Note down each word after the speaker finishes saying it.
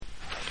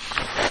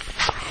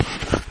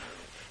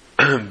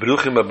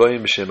Bruchim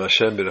Abayim B'Shem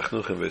Hashem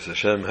B'Rachnuchem V'Es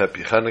Hashem.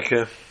 Happy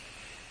Chanukah.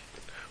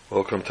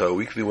 Welcome to our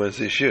weekly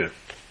Wednesday shir.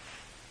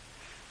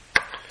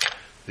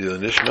 The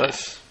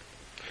Nishmas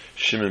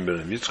Shimon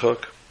ben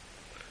Yitzchak,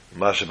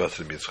 Masha Bat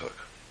Yitzchak.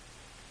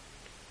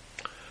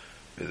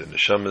 May the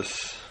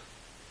Neshamas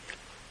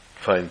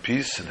find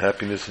peace and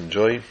happiness and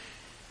joy,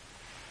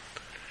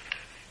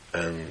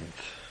 and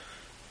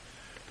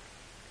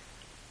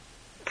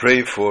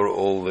pray for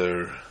all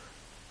their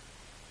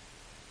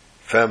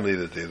family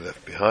that they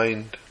left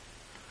behind,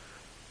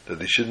 that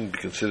they shouldn't be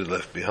considered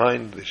left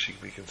behind, they should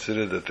be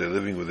considered that they're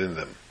living within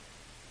them.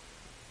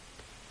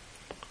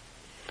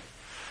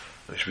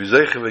 The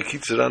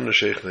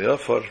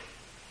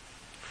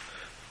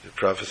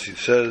prophecy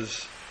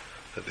says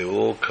that they will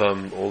all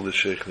come, all the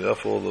Sheikh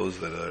Ne'af, all those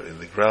that are in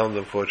the ground,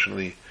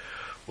 unfortunately,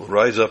 will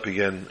rise up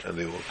again, and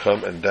they will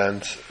come and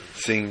dance and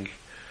sing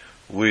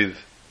with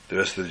the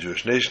rest of the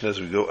Jewish nation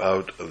as we go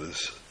out of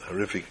this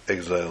horrific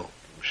exile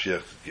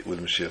with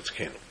Mashiach's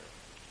kingdom.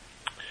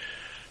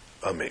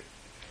 Amen.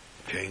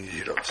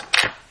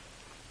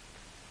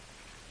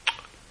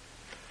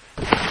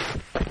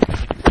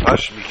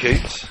 Parsha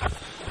Miketz,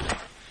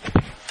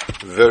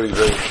 very,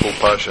 very full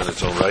parsha in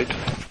its own right.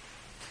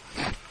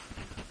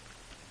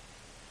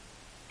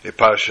 A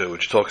parsha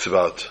which talks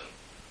about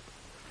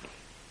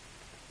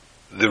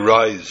the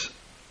rise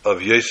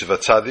of Yosef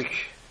HaTzadik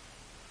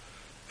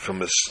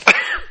from a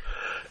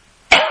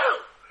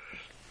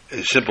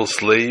simple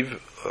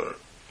slave, or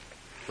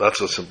not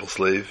so simple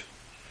slave,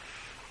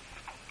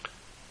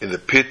 in the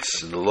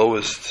pits, in the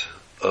lowest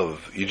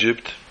of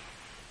Egypt,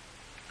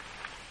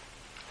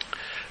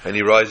 and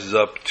he rises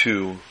up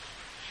to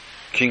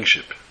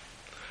kingship,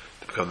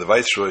 to become the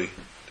viceroy,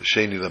 the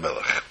Sheni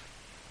LaMelech.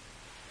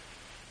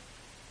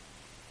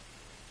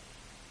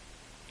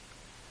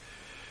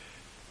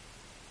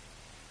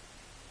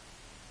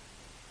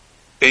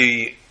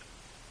 A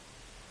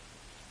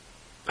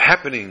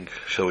happening,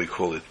 shall we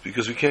call it,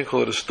 because we can't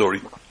call it a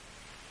story,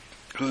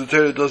 because the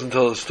Torah doesn't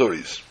tell us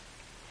stories.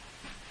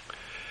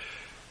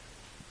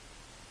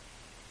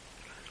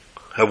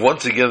 Have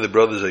once again the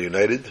brothers are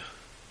united,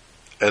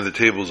 and the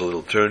tables are a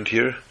little turned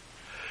here.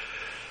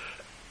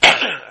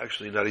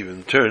 Actually, not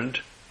even turned,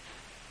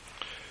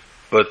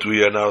 but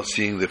we are now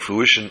seeing the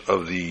fruition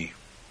of the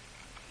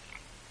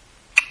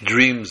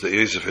dreams that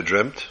Yosef had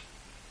dreamt,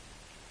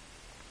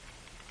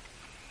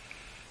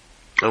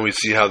 and we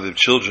see how the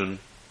children,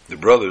 the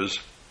brothers,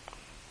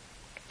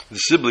 the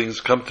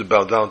siblings come to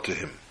bow down to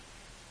him.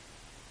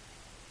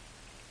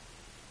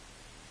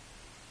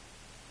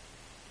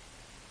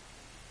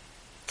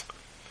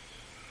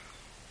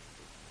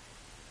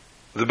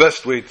 The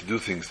best way to do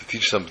things, to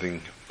teach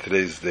something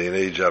today's day and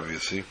age,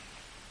 obviously,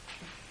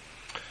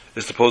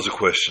 is to pose a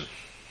question.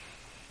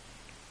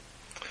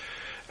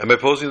 And by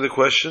posing the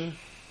question,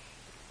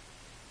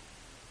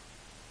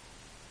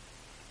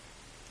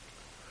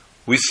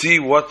 we see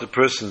what the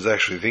person is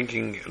actually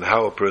thinking and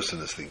how a person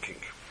is thinking.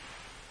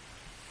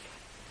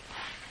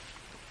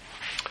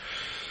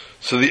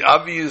 So the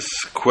obvious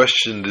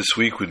question this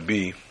week would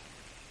be,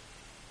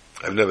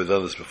 I've never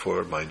done this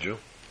before, mind you.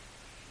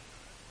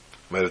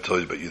 I might have told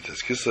you about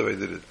Yutas Kislev, I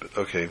did it, but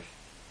okay.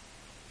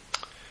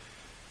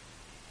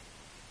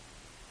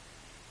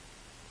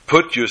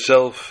 Put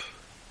yourself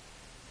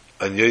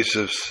on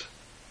Yosef's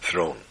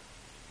throne.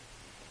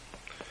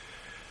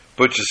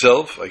 Put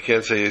yourself, I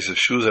can't say Yosef's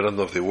shoes, I don't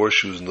know if they wore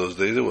shoes in those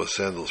days, it was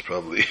sandals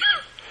probably.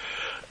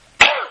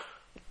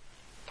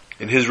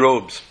 In his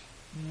robes.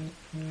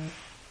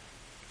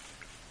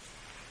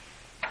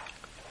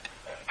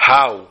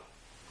 How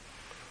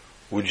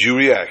would you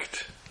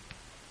react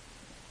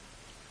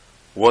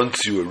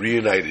once you were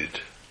reunited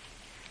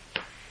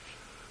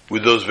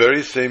with those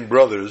very same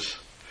brothers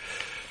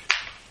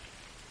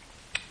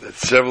that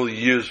several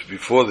years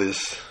before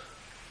this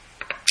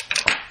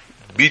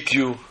beat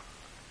you,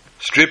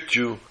 stripped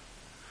you,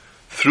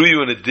 threw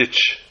you in a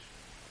ditch,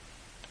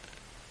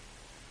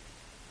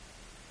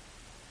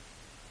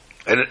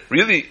 and it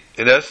really,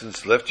 in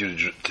essence, left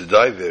you to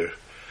die there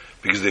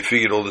because they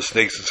figured all the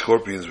snakes and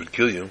scorpions would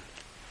kill you.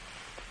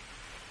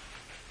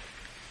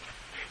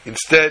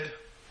 Instead,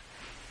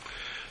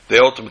 they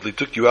ultimately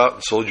took you out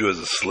and sold you as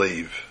a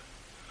slave.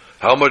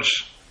 How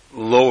much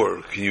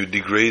lower can you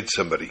degrade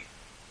somebody?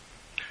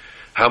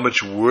 How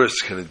much worse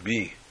can it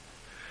be?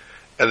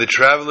 And the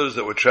travelers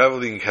that were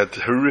traveling had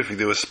horrific,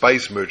 they were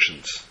spice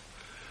merchants.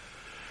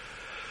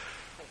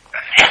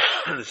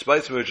 The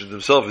spice merchant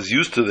himself is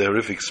used to the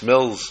horrific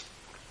smells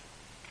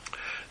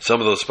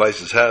some of those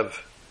spices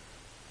have.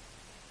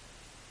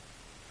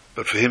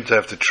 But for him to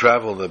have to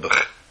travel, a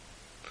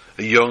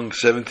young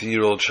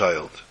 17-year-old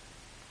child,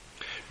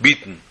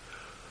 beaten,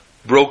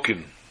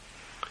 broken,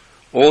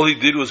 all he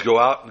did was go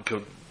out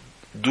and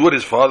do what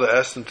his father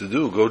asked him to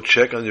do, go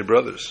check on your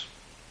brothers.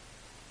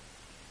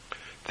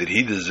 Did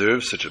he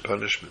deserve such a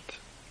punishment?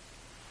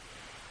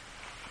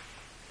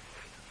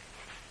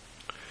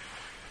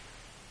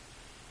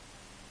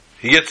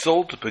 He gets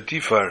sold to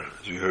Potiphar,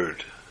 as we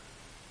heard,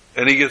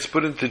 and he gets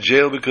put into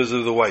jail because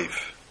of the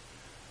wife.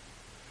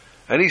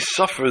 And he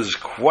suffers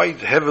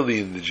quite heavily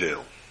in the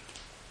jail.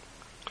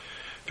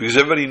 Because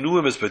everybody knew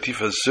him as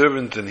Patifa's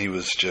servant, and he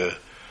was an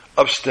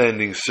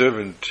upstanding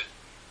servant.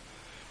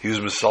 He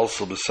was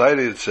misalsal beside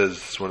it. It says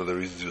it's one of the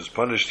reasons he was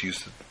punished. He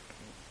used to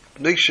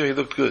make sure he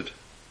looked good.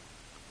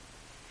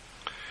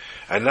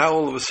 And now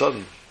all of a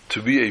sudden,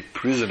 to be a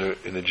prisoner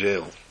in a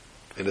jail,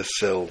 in a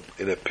cell,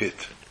 in a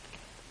pit.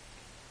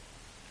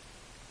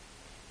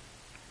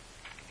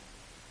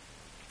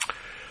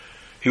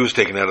 He was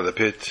taken out of the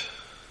pit.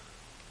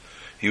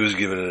 He was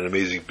given an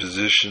amazing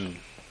position.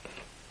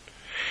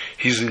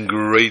 He's in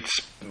great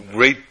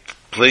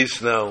place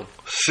now,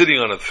 sitting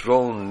on a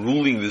throne,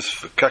 ruling this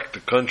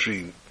fakakta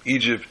country,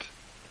 Egypt.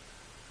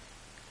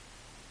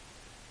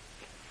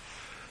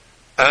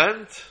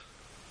 And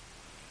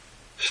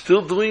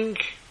still doing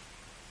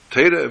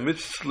Torah,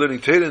 learning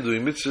Torah and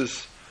doing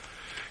mitzvahs.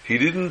 He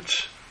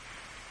didn't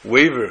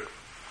waver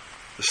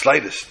the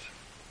slightest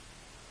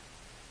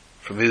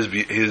from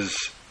his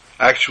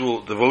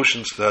actual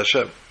devotions to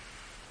Hashem.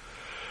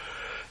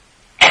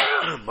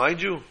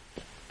 Mind you,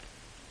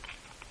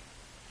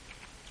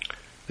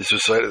 this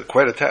was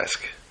quite a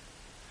task.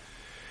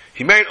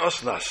 He married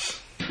Osnas.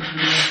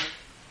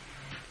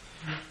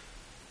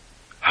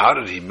 How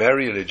did he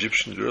marry an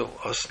Egyptian girl?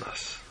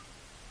 Osnas.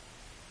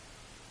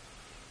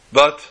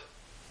 But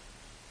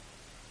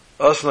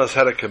Osnas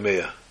had a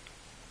kamea.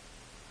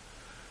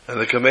 And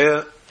the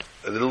kamea,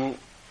 a little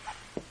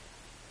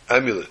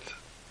amulet,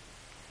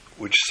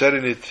 which said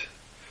in it,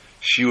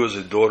 she was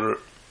a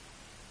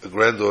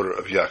granddaughter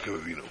of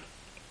Yaakov Avinu.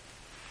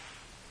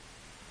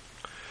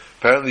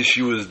 Apparently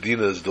she was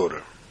Dinah's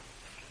daughter,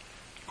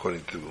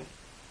 according to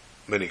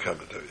many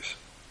commentaries.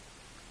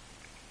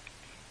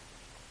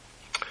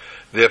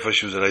 Therefore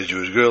she was a nice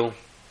Jewish girl,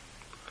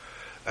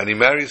 and he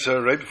marries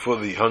her right before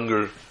the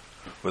hunger,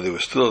 when they were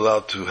still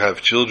allowed to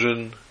have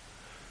children,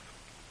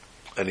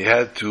 and he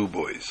had 2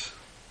 boys,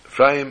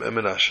 Ephraim and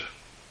Menashe,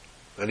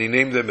 and he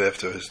named them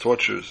after his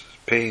tortures, his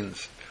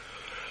pains.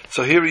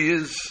 So here he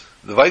is,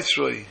 the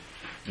viceroy,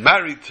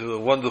 married to a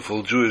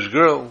wonderful Jewish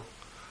girl,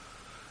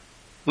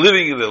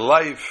 living in their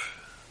life,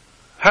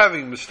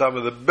 having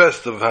mistama the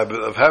best of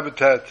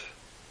habitat,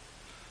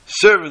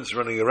 servants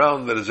running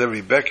around that is every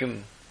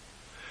beckon.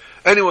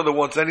 Anyone that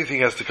wants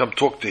anything has to come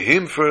talk to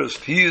him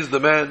first. He is the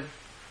man.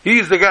 He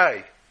is the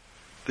guy,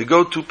 the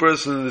go-to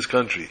person in this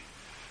country.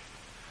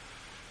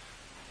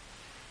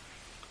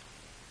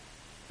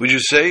 Would you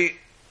say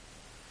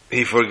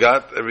he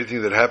forgot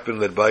everything that happened,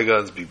 let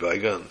bygones be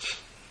bygones?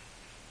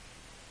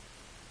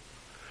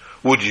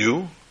 Would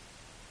you?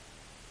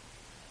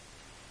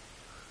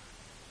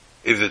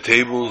 If the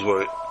tables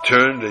were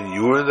turned and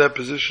you were in that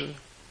position?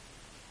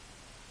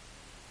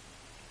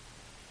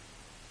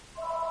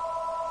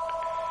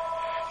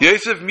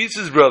 Yosef meets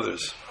his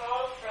brothers.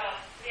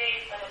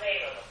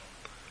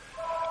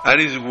 And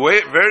he's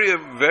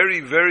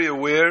very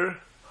aware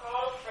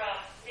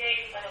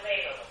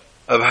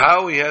of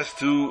how he has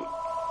to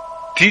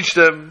teach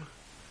them,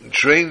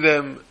 train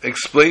them,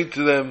 explain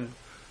to them,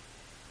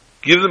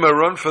 give them a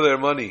run for their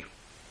money.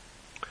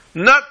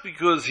 Not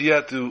because he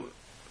had to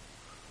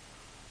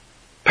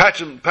pat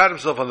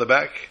himself on the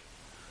back,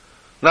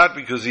 not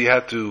because he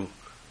had to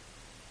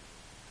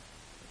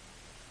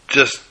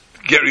just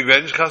get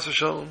revenge, Chas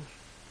v'Shalom,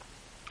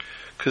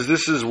 because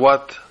this is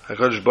what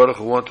HaKadosh Baruch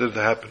Hu wanted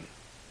to happen.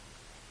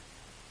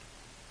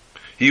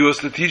 He was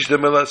to teach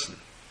them a lesson.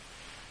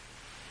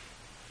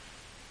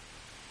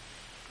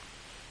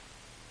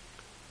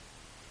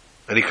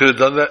 And he could have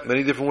done that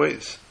many different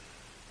ways.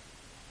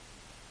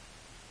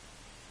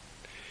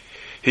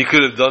 He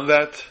could have done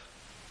that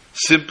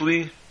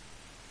simply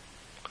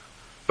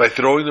by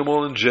throwing them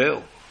all in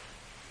jail.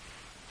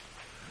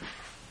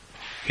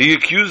 He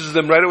accuses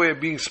them right away of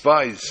being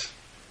spies.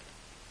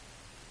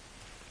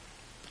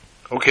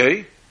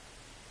 Okay.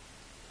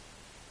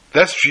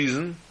 That's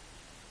treason.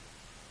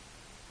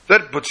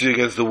 That puts you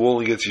against the wall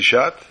and gets you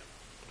shot.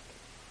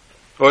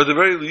 Or at the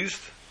very least,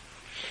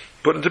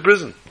 put into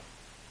prison.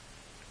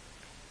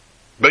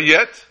 But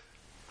yet,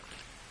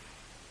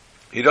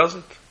 he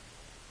doesn't.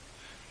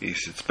 He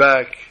sits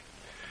back,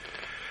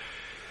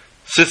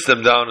 sits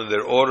them down in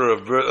their order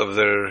of birth, of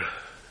their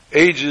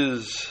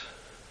ages.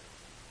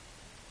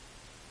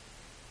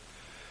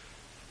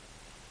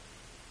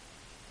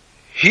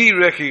 He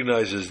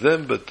recognizes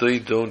them, but they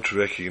don't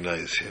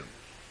recognize him.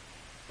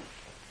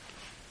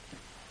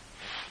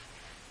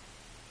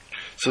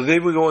 So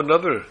there we go,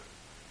 another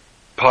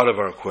part of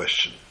our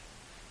question.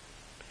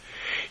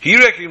 He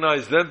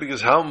recognized them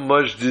because how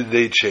much did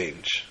they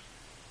change?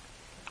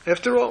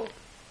 After all,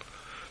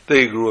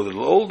 they grew a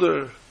little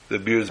older, their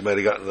beards might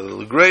have gotten a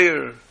little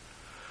grayer,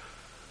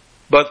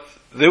 but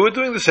they were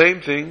doing the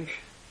same thing,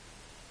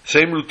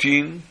 same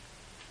routine,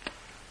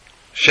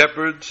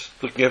 shepherds,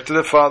 looking after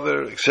their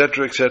father,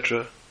 etc.,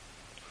 etc.,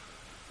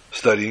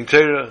 studying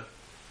Torah.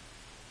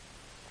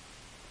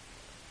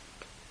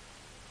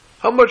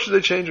 How much did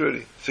they change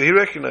already? So he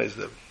recognized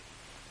them.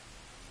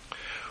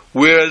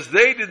 Whereas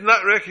they did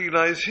not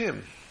recognize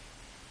him.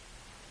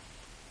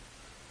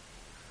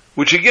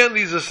 Which again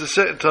leads us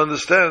to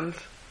understand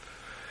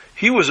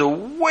He was a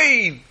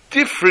way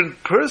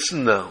different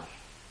person now.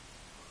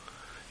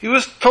 He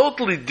was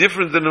totally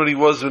different than what he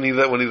was when he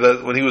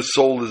was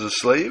sold as a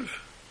slave.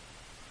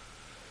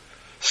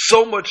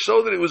 So much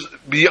so that it was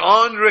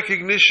beyond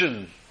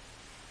recognition.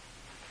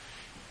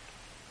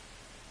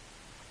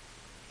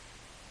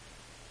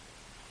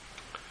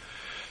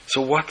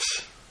 So what's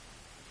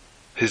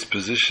his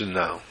position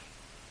now?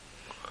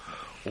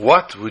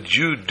 What would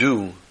you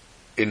do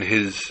in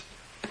his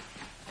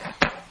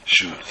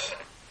shoes?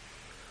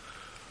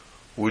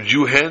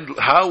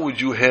 How would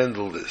you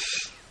handle this?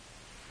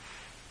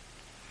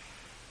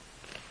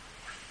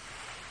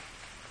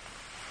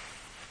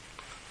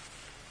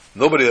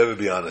 Nobody would ever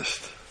be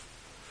honest.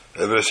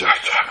 Everybody say,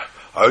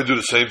 I would do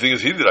the same thing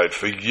as he did. I'd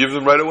forgive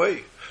them right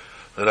away.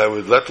 And I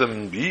would let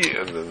them be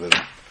and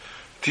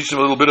teach them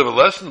a little bit of a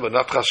lesson, but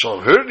not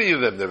chashon hurt any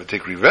of them. Never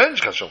take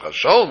revenge. Chashon.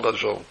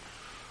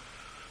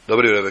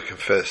 Nobody would ever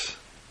confess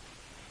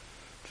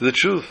to the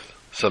truth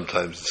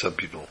sometimes to some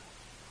people.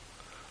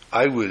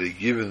 I would have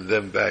given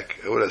them back.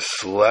 I would have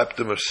slapped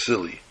them as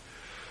silly.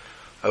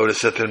 I would have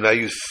said to them, now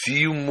you see,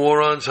 you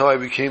morons, how I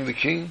became the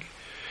king?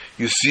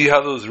 You see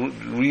how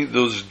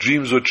those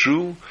dreams were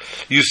true?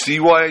 You see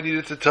why I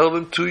needed to tell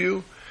them to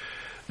you?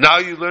 Now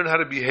you learn how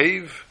to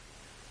behave?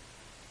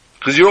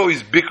 Because you're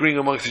always bickering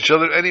amongst each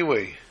other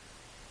anyway.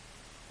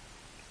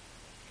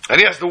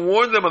 And he has to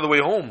warn them on the way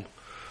home.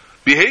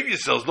 Behave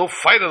yourselves, don't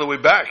fight on the way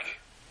back.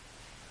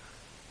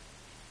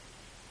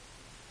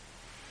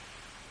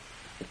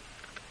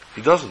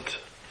 He doesn't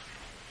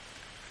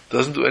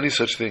do any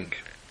such thing.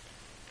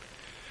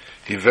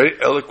 He very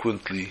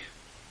eloquently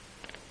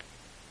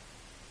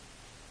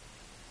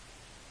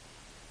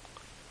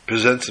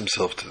presents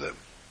himself to them.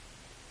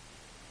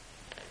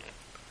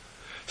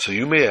 So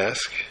you may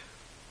ask,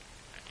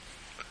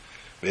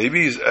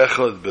 maybe he's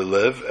echad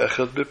belev,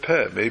 echad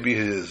bepeh. Maybe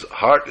his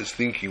heart is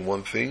thinking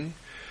one thing,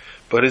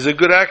 but he's a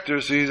good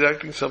actor, so he's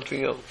acting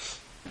something else.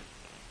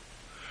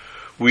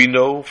 We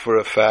know for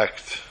a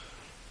fact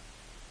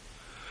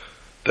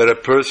that a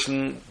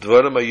person,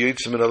 dvarim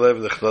hayotzim min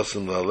halev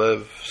nechnasim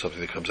lehalev, something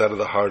that comes out of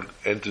the heart,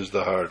 enters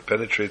the heart,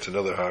 penetrates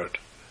another heart.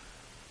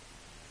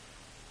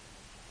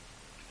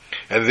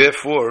 And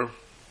therefore,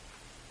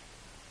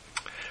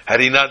 had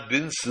he not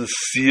been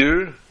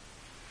sincere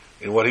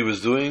in what he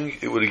was doing,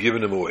 it would have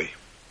given him away.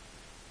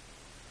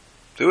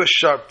 They were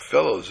sharp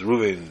fellows,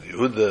 Reuven,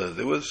 Yehuda,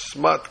 they were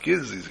smart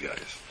kids, these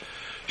guys.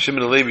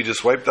 Shimon and Levi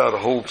just wiped out a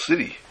whole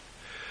city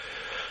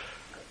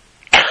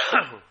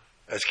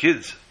as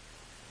kids.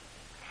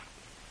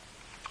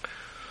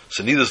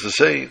 So needless to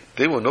say,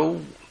 they were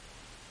no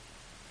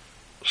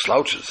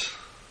slouches.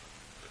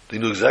 They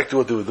knew exactly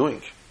what they were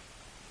doing.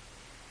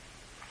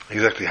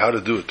 Exactly how to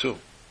do it too.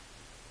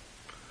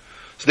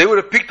 So they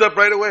would have picked up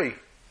right away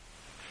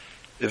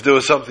if there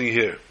was something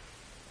here.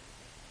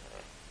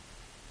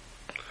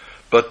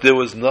 But there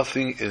was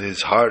nothing in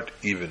his heart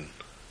even.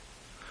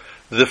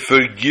 The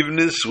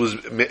forgiveness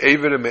was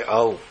me'ever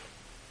me'al.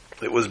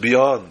 It was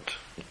beyond.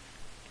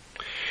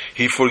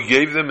 He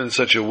forgave them in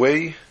such a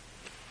way,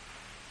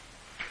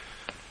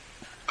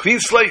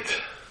 clean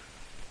slate.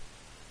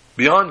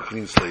 Beyond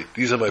clean slate.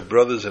 These are my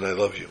brothers and I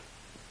love you.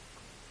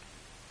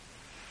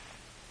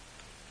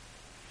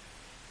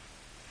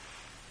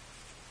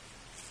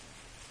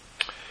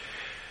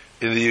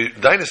 In the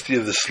dynasty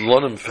of the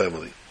Slonim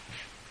family,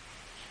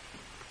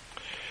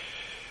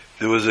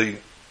 there was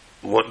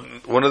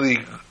one of the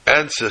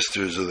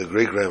ancestors of the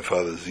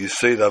great-grandfathers,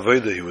 Yisei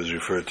Aveda he was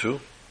referred to.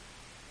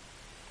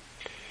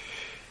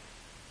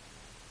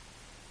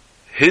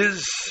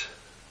 His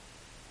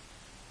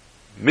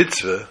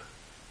mitzvah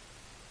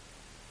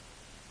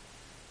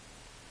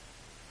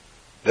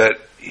that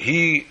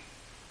he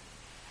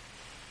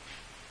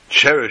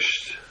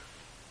cherished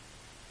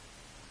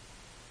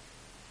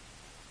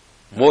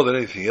more than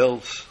anything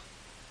else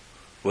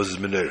was his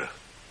menorah.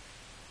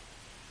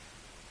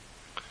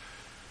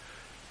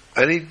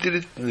 And he did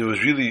it, and it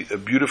was really a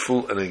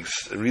beautiful and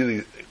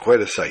really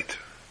quite a sight.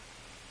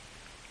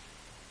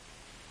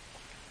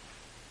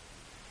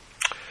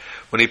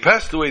 When he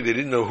passed away, they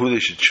didn't know who they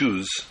should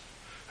choose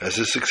as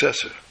his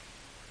successor.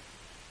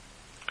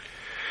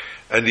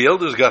 And the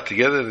elders got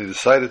together and they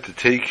decided to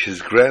take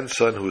his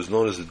grandson, who was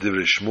known as the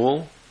Divrei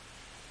Shmuel,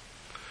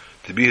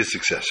 to be his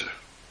successor.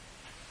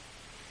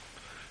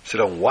 He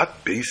said, on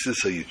what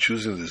basis are you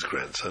choosing this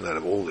grandson out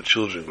of all the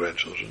children and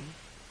grandchildren?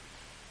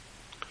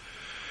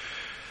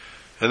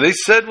 And they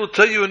said, we'll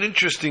tell you an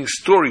interesting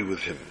story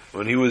with him.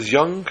 When he was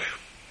young,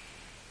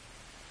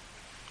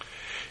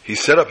 he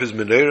set up his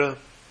menorah,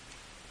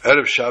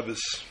 Erev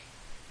Shabbos,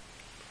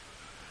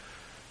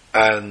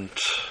 and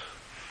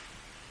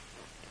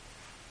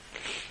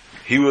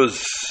he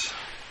was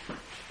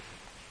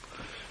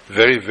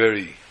very,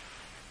 very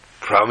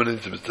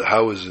prominent as to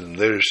how his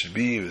menorah should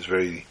be. He was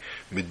very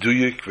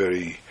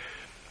meduyik,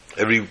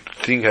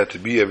 everything had to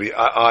be, every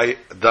I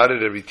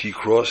dotted, every T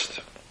crossed.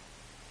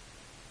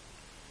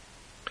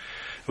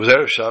 It was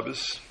Erev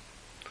Shabbos.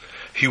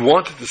 He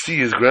wanted to see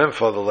his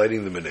grandfather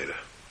lighting the menorah.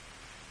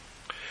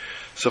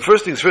 So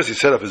first things first, he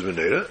set up his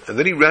menorah, and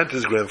then he ran to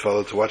his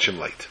grandfather to watch him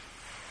light.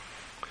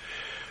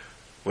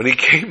 When he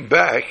came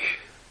back,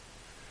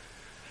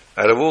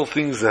 out of all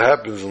things that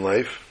happens in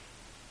life,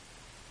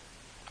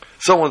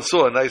 someone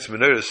saw a nice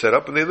menorah set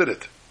up and they lit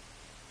it.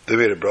 They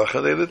made a bracha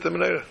and they lit the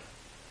menorah.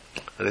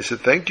 And they said,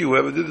 thank you,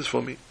 whoever did this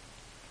for me.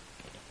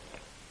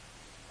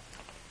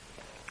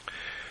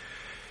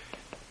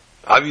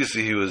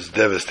 Obviously he was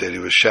devastated, he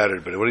was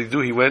shattered, but what did he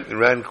do? He went and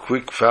ran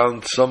quick,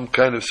 found some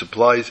kind of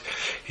supplies.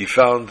 He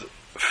found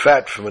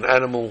fat from an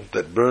animal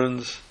that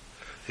burns.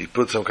 He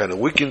put some kind of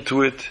wick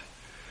into it.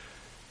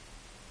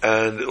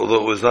 And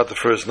although it was not the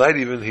first night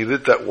even, he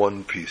lit that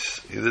one piece.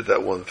 He lit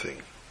that one thing.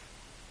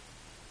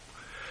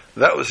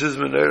 That was his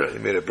menorah. He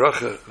made a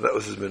bracha. That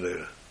was his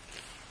menorah.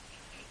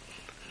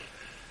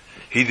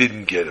 He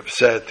didn't get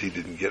upset. He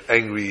didn't get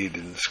angry. He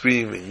didn't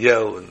scream and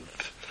yell and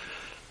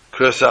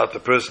curse out the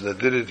person that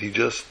did it. He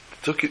just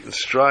took it in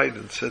stride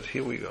and said,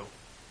 here we go.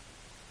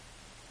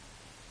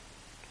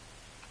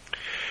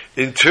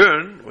 In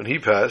turn, when he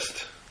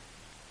passed,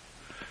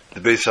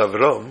 the Beis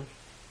Avram,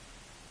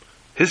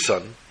 his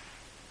son,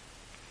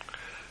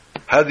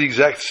 had the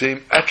exact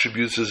same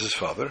attributes as his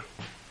father,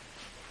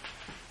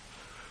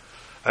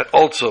 and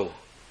also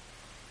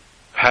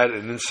had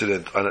an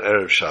incident on an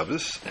Erev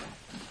Shabbos,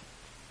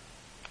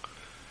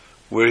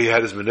 where he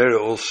had his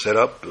menorah all set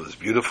up. It was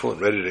beautiful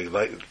and ready to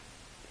light.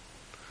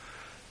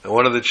 And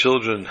one of the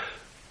children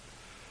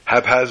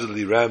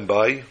haphazardly ran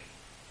by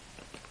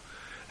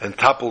and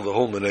toppled the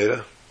whole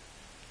menorah.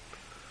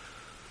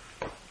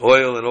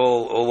 Oil and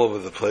all over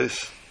the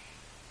place.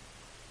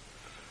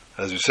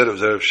 As we said, it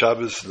was Erev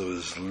Shabbos, and there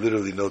was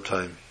literally no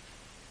time.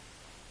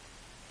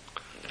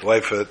 The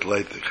wife had to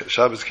light the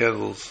Shabbos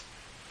candles,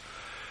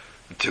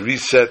 and to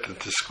reset and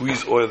to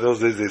squeeze oil. In those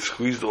days they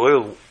squeezed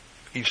oil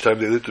each time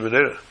they lit the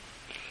menorah.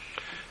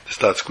 To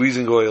start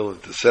squeezing oil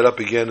and to set up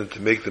again and to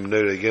make the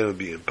menorah again would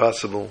be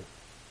impossible.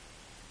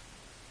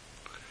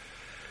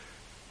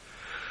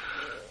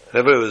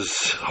 Everybody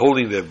was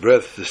holding their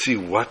breath to see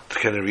what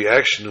kind of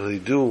reaction will he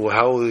do,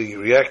 how will he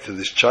react to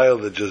this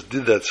child that just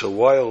did that so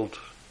wild.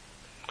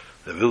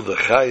 The Vilda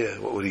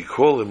Chaya, what would he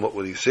call him? What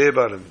would he say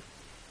about him?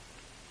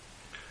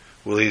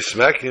 Will he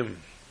smack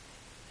him?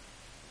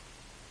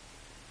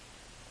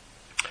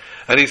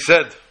 And he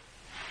said,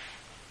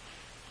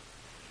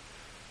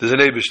 there's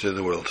an Eibishter in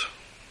the world.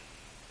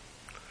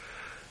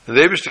 And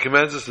the Eibishter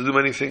commands us to do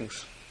many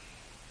things.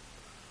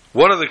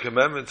 One of the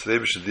commandments the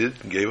Eibishter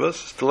did and gave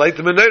us is to light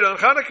the menorah on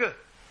Chanukah.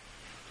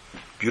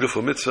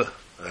 Beautiful mitzvah.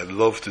 I'd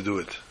love to do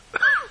it.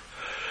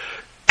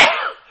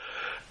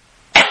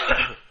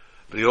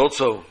 But he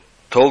also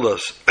told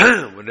us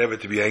we're never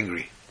to be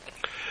angry.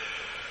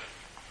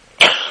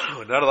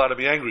 We're not allowed to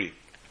be angry.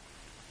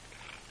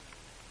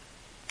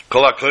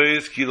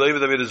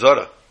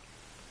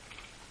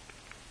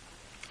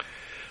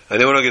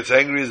 Anyone who gets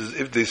angry is as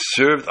if they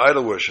served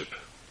idol worship.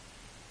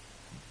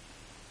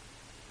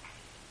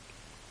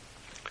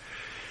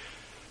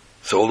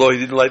 So although he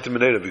didn't light the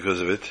menorah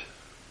because of it,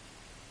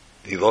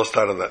 he lost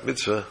out on that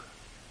mitzvah,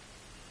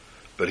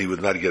 but he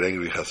would not get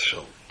angry, chas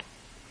v'shalom.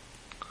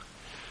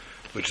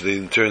 Which they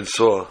in turn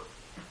saw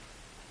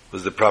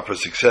was the proper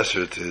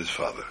successor to his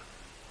father.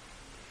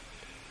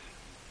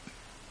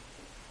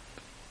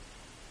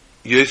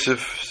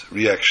 Yosef's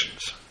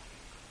reactions.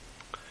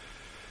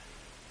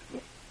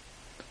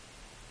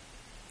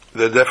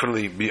 They're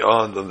definitely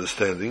beyond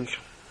understanding,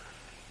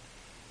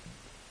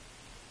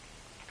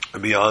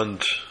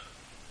 beyond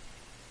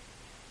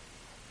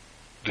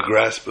the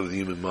grasp of the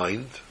human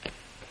mind,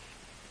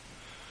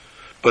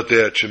 but they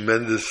are a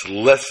tremendous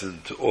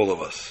lesson to all of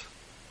us,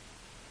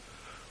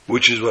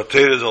 which is what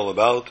Torah is all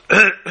about.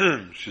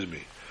 Excuse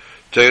me.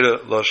 Torah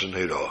Lashon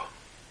Hara.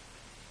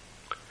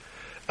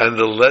 And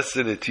the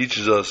lesson it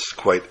teaches us,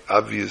 quite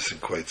obvious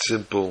and quite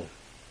simple,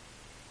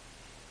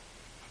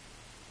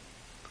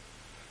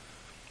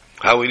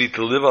 how we need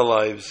to live our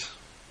lives.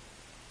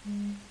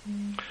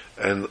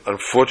 And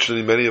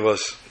unfortunately many of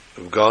us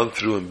have gone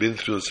through and been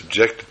through and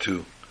subjected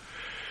to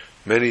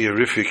many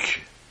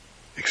horrific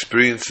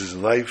experiences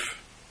in life.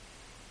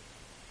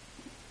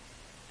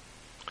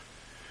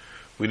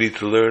 We need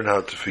to learn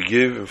how to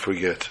forgive and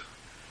forget.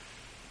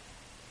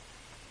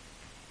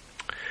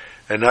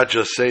 And not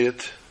just say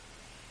it,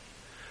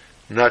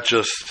 not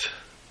just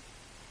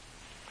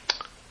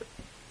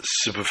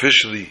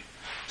superficially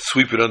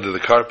sweep it under the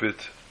carpet,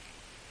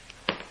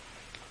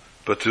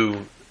 but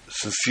to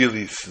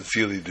sincerely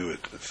do it,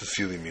 and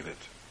sincerely mean it.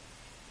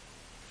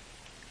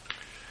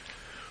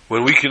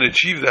 When we can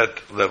achieve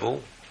that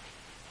level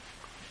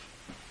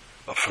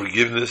of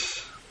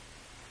forgiveness,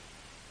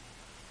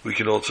 we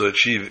can also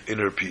achieve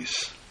inner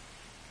peace.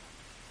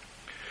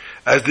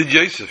 As did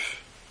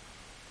Yosef,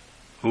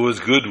 who was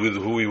good with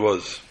who he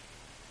was.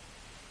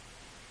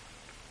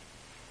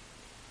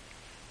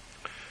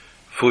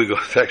 Before we go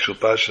to actual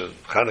Pasha,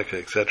 Hanukkah,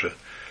 etc.,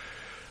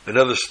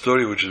 another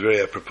story which is very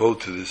apropos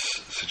to this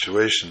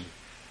situation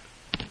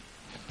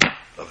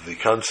of the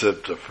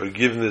concept of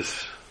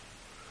forgiveness,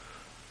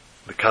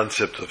 the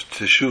concept of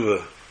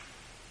teshuvah.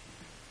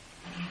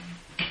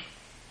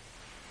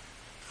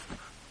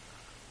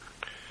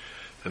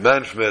 A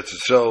man from Eretz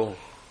Yisrael,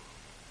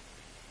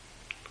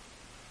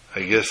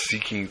 I guess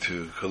seeking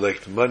to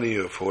collect money,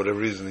 or for whatever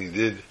reason he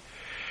did,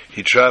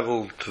 he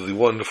traveled to the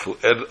wonderful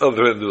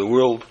other end of the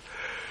world,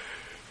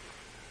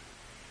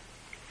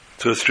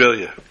 to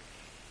Australia.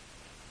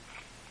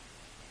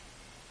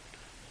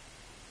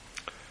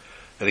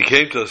 And he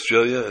came to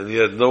Australia and he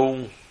had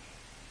no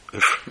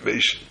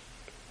information.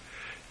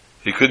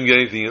 He couldn't get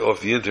anything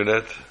off the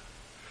internet.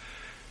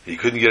 He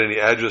couldn't get any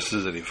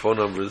addresses, any phone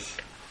numbers.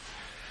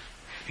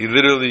 He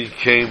literally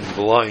came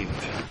blind.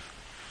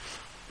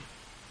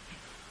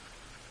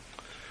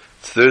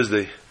 It's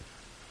Thursday.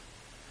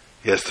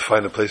 He has to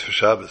find a place for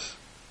Shabbos.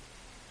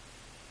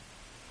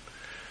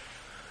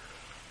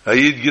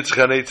 Ayid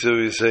Yitzchanetzu,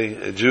 we say,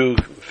 a Jew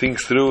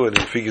thinks through and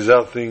he figures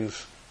out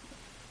things.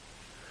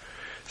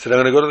 He said,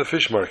 I'm going to go to the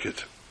fish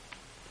market.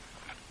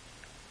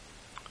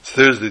 It's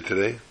Thursday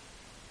today.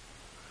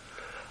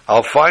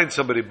 I'll find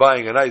somebody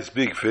buying a nice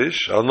big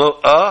fish. I'll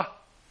know,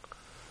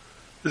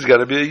 there's got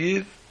to be a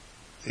Yid.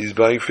 He's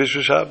buying fish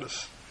for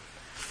Shabbos.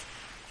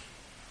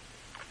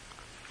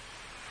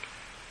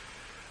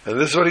 And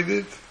this is what he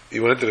did. He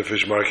went into the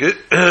fish market,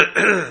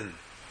 and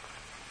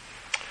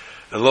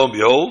lo and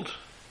behold,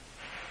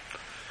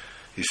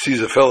 he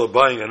sees a fellow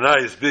buying a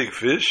nice big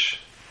fish,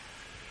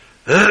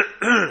 and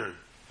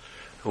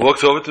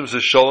walks over to him and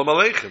says, Shalom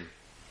Aleichem.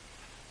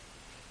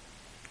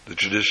 The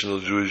traditional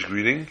Jewish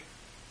greeting,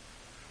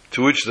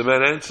 to which the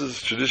man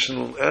answers,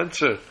 traditional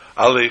answer,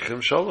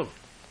 Aleichem Shalom.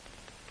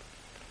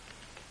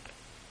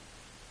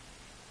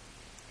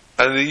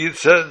 And the Yid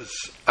says,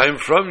 I'm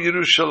from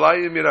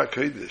Yerushalayim Ir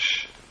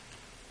HaKodesh.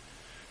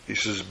 He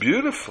says,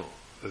 beautiful.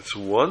 That's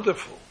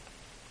wonderful.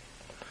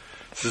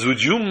 He says, would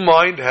you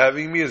mind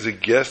having me as a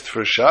guest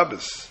for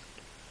Shabbos?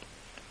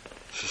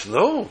 He says,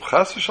 no,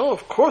 Chas v'shalom.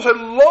 Of course, I'd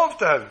love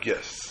to have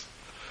guests.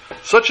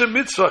 Such a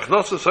mitzvah,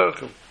 Chnas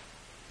v'sarchem.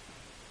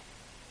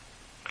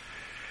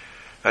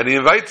 And he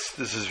invites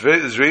this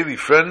Israeli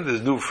friend,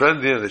 his new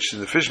friend here in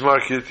the fish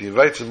market, he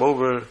invites him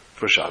over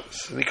for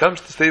Shabbos. And he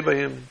comes to stay by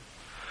him.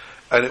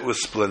 And it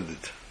was splendid.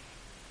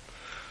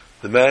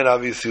 The man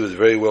obviously was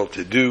very well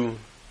to do,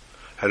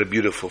 had a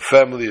beautiful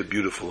family, a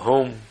beautiful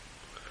home.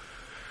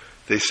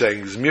 They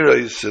sang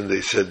Zmirais and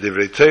they said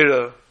Divrei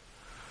Torah.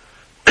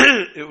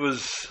 It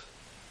was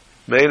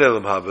Mein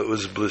Elam Haba, it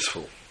was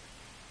blissful.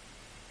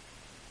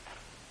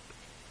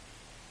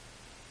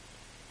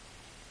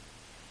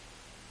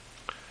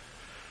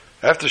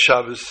 After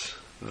Shabbos,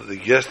 the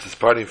guest is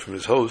parting from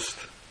his host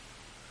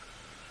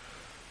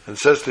and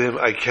says to him,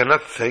 I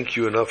cannot thank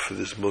you enough for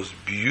this most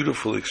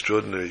beautiful,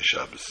 extraordinary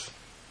Shabbos.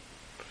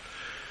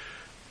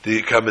 The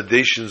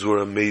accommodations were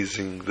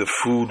amazing. The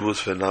food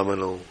was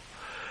phenomenal.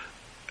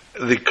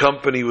 The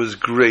company was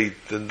great.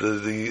 And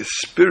the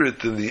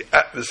spirit and the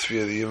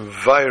atmosphere, the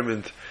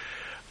environment.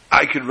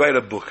 I could write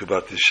a book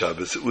about this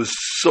Shabbos. It was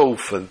so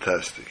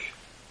fantastic.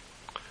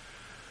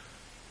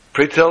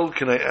 Pray tell,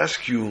 can I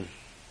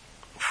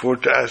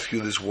afford to ask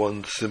you this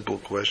one simple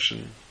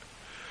question?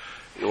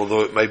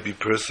 Although it might be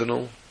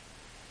personal.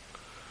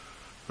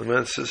 The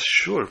man says,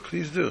 sure,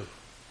 please do.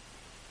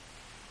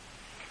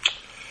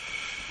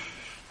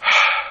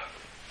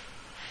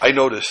 I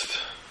noticed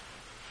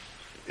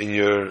in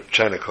your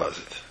china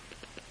closet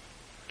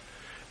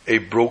a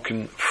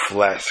broken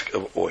flask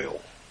of oil.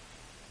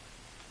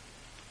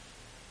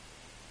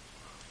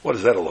 What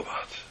is that all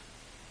about?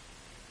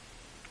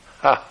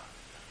 Ha!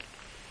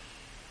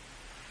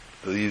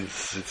 The Yid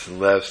sits and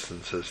laughs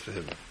and says to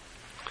him,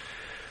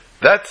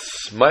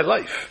 that's my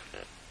life.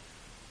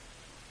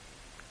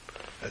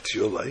 That's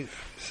your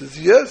life? He says,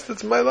 yes,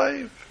 that's my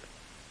life.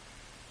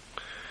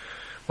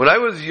 When I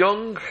was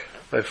young,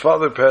 my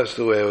father passed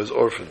away. I was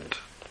orphaned.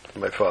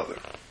 My father.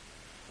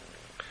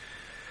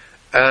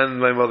 And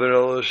my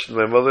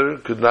mother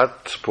could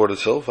not support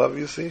herself,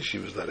 obviously. She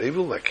was not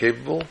able, not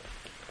capable.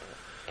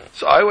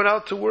 So I went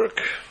out to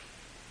work.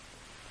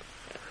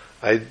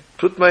 I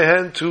put my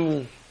hand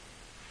to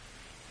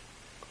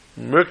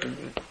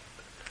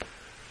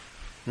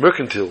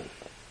mercantile.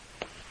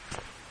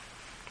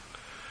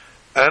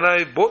 And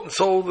I bought and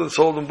sold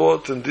and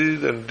bought and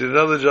did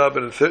another job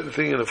and a third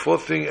thing and a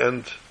fourth thing,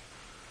 and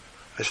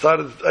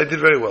I did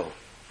very well.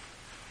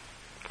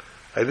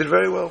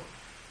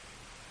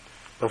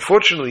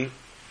 Unfortunately,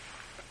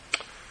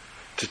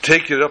 to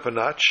take it up a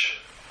notch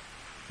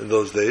in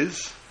those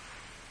days,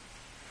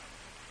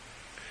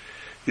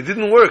 it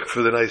didn't work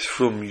for the nice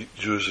frum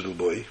Jewish little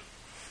boy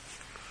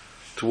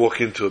to walk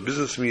into a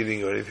business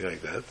meeting or anything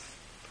like that.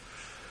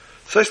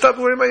 So I stopped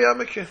wearing my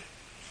yarmulke.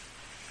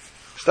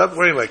 Stopped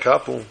wearing my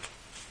kappel.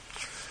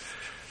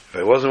 If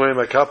I wasn't wearing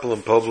my kappel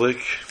in public,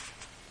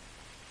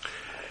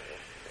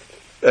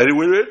 I didn't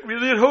wear it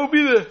really at home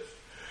either.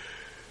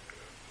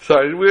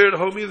 I didn't wear it at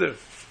home either.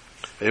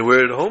 I didn't wear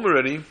it at home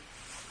already.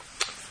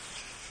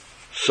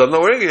 So I'm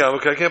not wearing a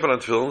yarmulke. I can't put on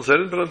tefillin. So I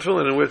didn't put on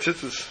tefillin. I didn't wear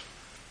tzitzis.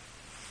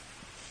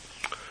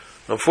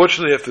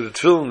 Unfortunately, after the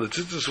tefillin, the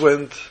tzitzis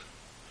went.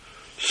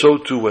 So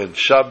too went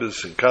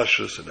Shabbos and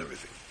kashrus and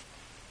everything.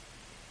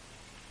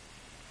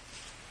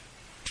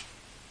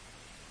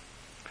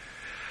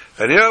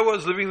 And here I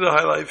was living the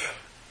high life.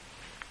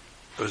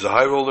 I was a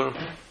high roller,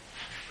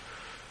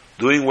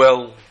 doing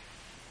well,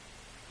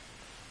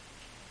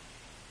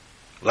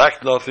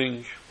 lacked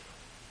nothing,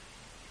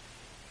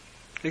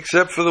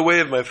 except for the way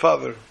of my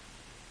father,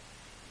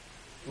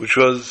 which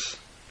was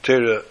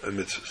Torah and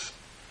mitzvahs.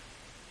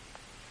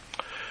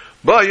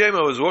 I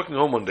was walking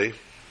home one day,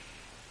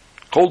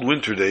 cold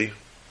winter day, and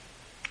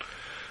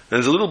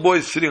there's a little boy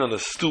sitting on a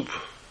stoop,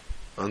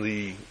 on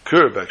the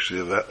curb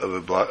actually of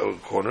a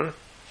corner,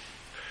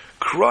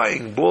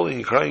 crying,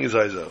 bawling, crying his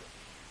eyes out.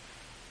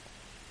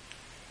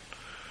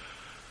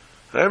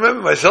 And I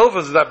remember myself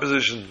as in that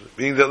position,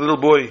 being that little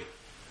boy,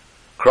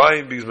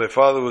 crying because my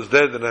father was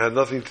dead and I had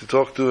nothing to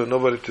talk to and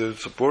nobody to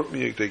support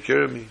me and take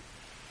care of me.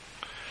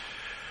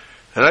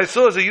 And I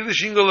saw as a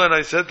Yiddish Ingel, and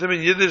I said to him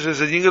in Yiddish, I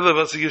said,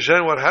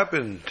 Ingel, what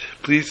happened?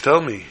 Please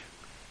tell me.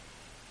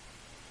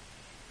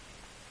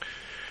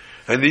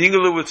 And the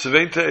Ingel with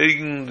Sventa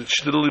Egen,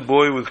 the little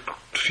boy with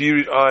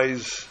fiery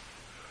eyes,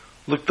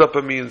 looked up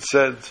at me and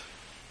said,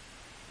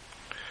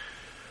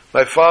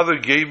 my father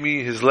gave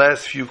me his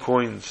last few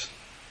coins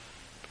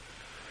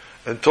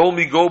and told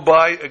me go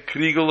buy a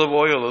kriegel of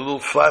oil, a little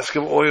flask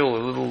of oil,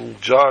 a little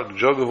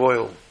jug of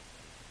oil,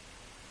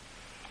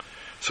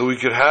 so we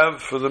could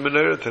have for the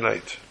menorah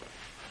tonight.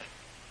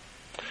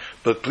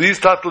 But please,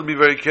 Tatel, be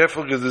very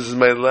careful because this is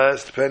my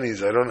last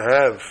pennies. I don't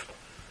have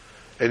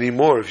any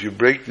more. If you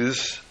break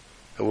this,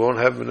 I won't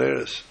have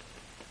menorahs.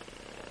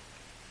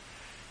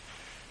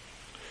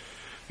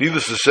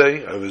 Needless to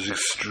say, I was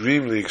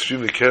extremely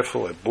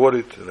careful. I bought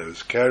it and I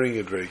was carrying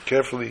it very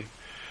carefully.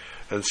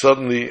 And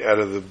suddenly, out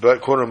of the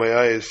back corner of my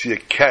eye, I see a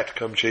cat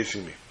come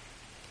chasing me.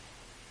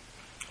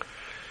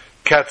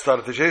 Cat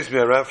started to chase me.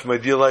 I ran for my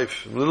dear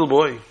life. I'm a little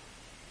boy.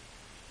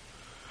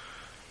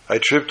 I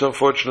tripped,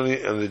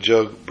 unfortunately, and the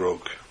jug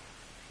broke.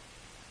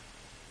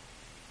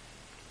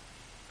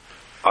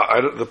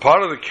 The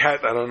part of the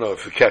cat, I don't know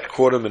if the cat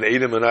caught him and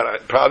ate him or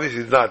not. Probably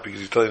he's not,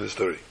 because he's telling the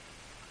story.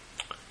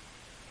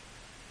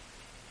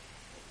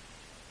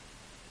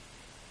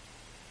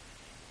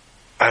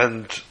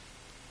 And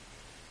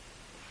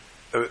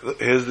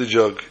here's the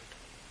jug.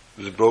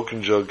 There's a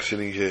broken jug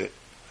sitting here,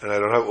 and I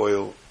don't have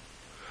oil.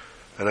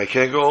 And I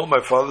can't go home.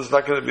 My father's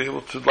not going to be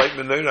able to light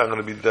menorah. I'm going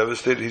to be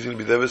devastated. He's going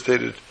to be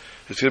devastated.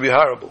 It's going to be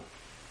horrible.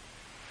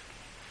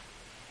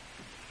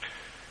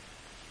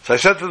 So I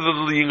said to the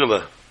little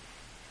Yingala,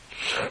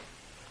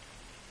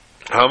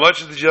 how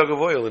much is the jug of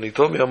oil? And he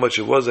told me how much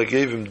it was. I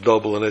gave him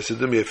double, and I said,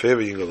 do me a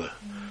favor, Yingala.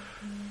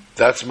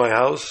 That's my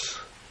house.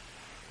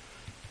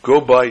 Go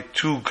buy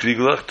 2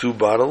 kriglach, 2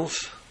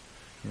 bottles.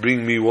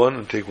 Bring me one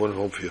and take one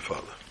home for your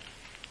father.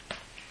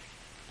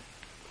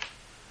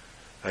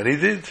 And he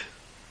did.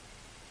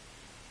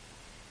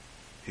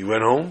 He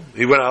went home,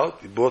 he went out,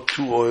 he bought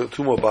 2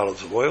 more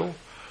bottles of oil,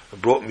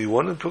 and brought me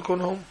one and took one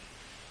home.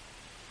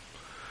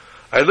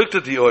 I looked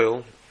at the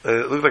oil, and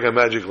it looked like a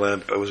magic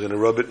lamp. I was going to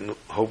rub it and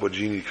hope a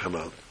genie would come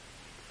out.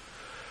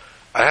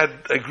 I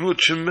grew a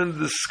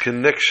tremendous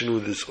connection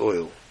with this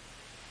oil.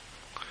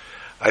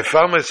 I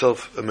found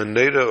myself a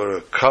menorah or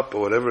a cup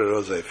or whatever it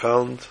was I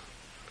found.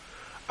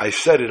 I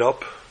set it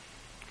up,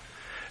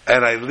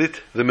 and I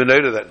lit the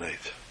menorah that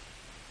night.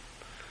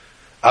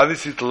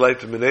 Obviously, to light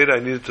the menorah, I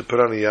needed to put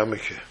on a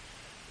yarmulke.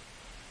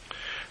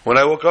 When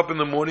I woke up in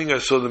the morning, I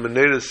saw the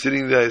menorah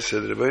sitting there. I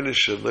said, Rebbeinu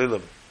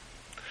Shalom.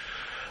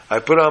 I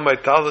put on my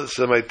talis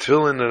and my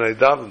tefillin and I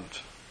davened.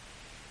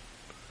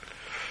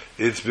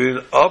 It's been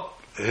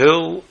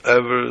uphill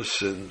ever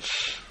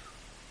since.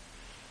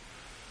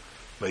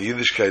 My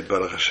Yiddishkeit,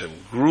 Baruch Hashem,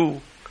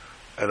 grew,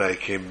 and I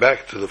came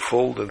back to the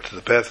fold and to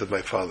the path of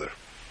my father.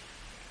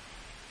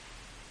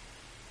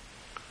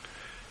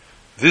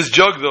 This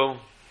jug, though,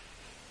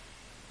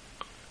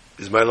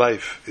 is my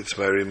life. It's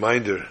my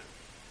reminder,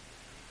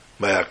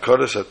 my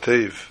hakaras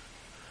hatev,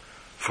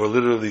 for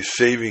literally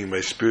saving my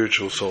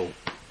spiritual soul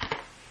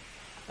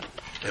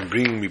and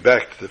bringing me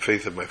back to the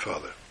faith of my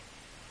father.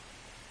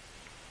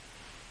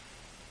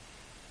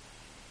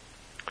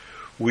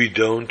 We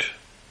don't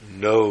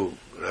know,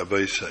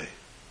 Rabbi say,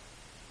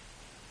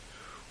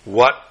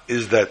 what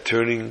is that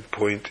turning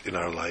point in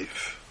our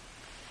life.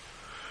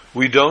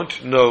 We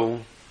don't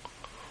know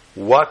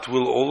what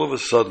will all of a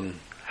sudden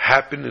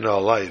happen in our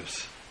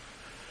lives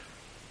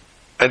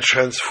and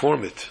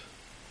transform it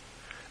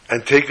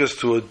and take us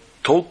to a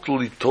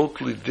totally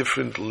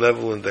different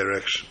level and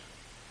direction.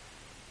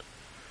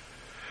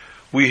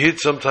 We hit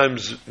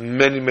sometimes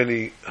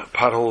many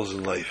potholes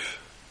in life.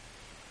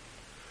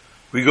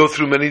 We go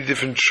through many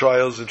different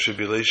trials and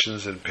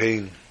tribulations and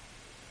pain.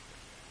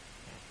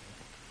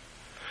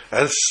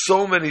 And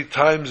so many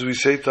times we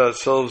say to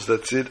ourselves,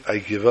 that's it, I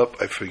give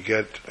up, I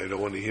forget, I don't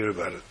want to hear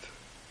about it.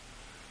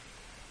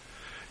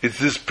 It's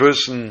this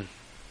person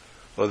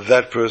or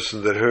that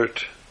person that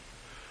hurt,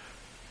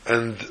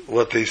 and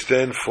what they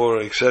stand for,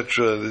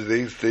 etc.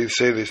 They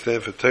say they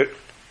stand for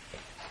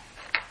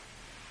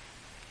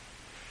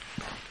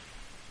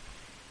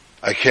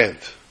I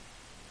can't.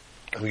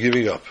 I'm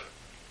giving up.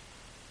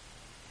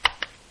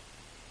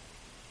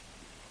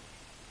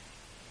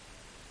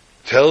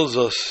 Tells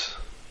us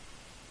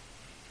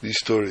these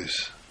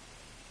stories.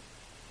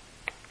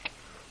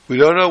 We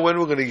don't know when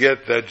we're going to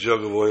get that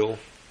jug of oil,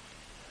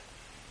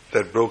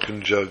 that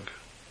broken jug.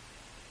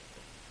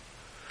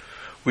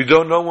 We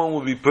don't know when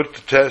we'll be put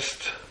to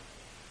test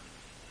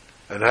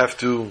and have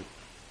to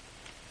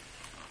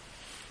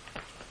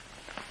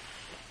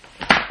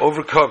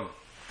overcome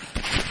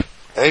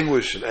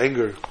anguish and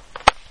anger.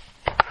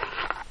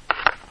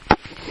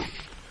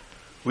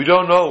 We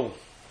don't know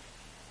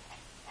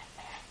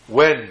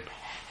when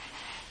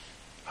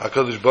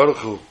HaKadosh Baruch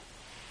Hu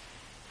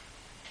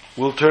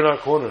will turn our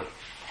corner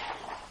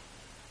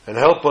and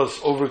help us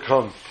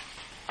overcome,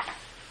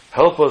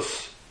 help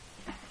us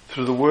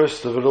through the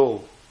worst of it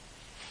all.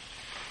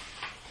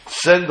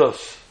 Send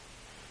us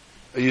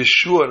a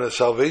Yeshua and a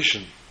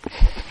salvation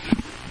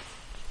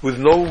with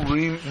no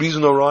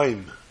reason or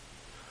rhyme,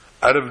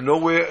 out of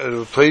nowhere, out of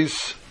a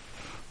place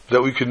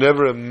that we could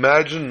never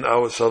imagine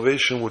our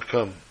salvation would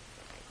come,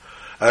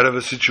 out of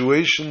a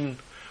situation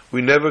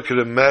we never could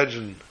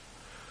imagine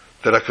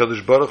that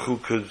HaKadosh Baruch Hu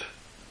could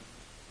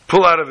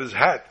pull out of his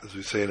hat, as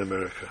we say in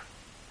America.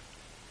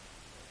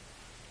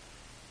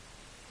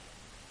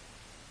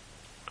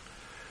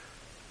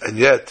 And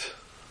yet,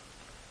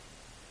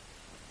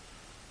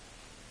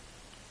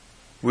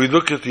 we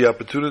look at the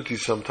opportunity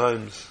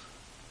sometimes,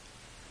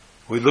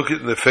 we look it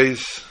in the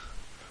face,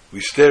 we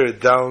stare it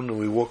down and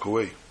we walk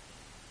away.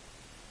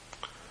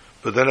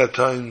 But then at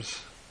times,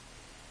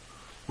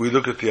 we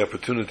look at the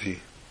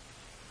opportunity,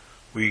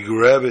 we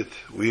grab it,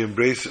 we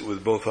embrace it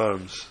with both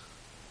arms,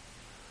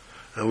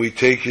 and we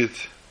take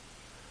it,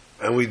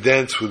 and we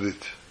dance with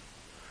it,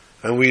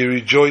 and we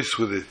rejoice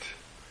with it,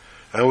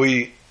 and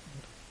we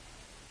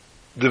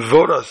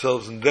devote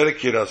ourselves and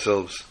dedicate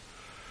ourselves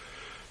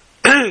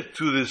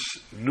to this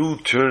new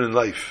turn in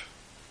life.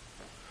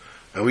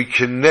 And we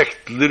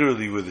connect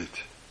literally with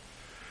it.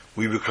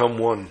 We become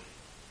one.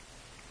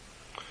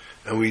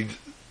 And we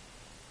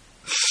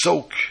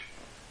soak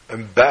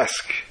and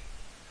bask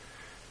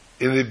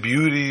in the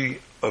beauty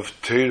of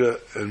Torah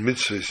and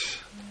mitzvahs,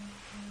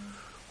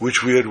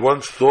 which we had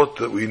once thought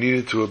that we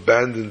needed to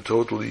abandon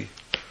totally.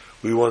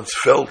 We once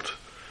felt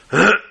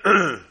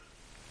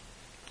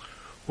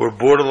were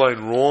borderline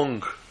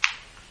wrong,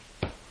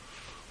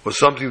 or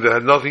something that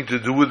had nothing to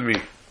do with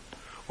me,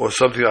 or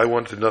something I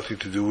wanted nothing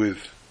to do with.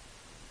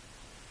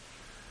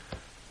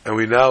 And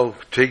we now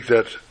take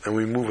that and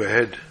we move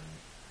ahead,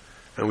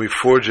 and we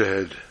forge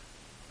ahead,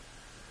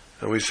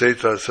 and we say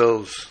to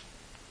ourselves,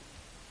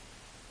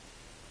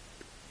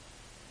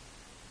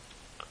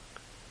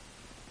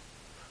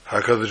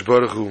 HaKadosh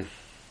Baruch Hu,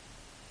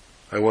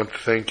 I want to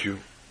thank you.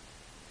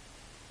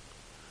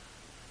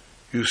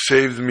 You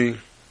saved me.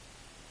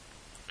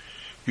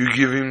 You're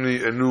giving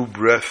me a new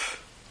breath,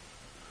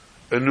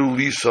 a new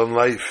lease on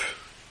life.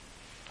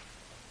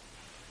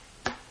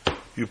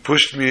 You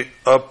pushed me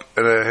up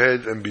and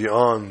ahead and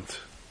beyond,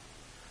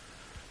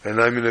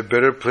 and I'm in a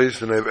better place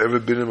than I've ever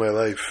been in my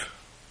life.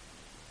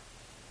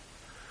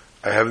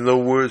 I have no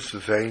words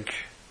to thank.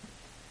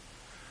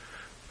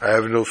 I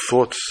have no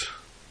thoughts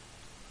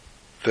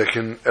that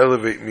can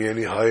elevate me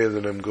any higher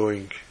than I'm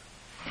going.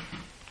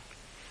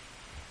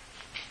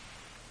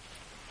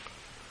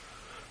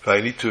 But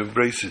I need to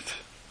embrace it.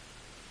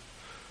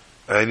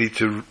 I need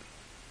to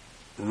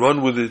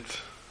run with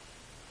it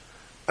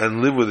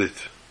and live with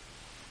it.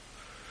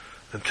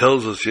 And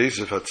tells us,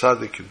 Yosef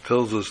HaTzadik, and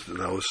tells us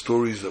in our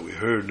stories that we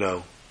heard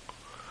now,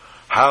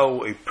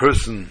 how a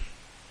person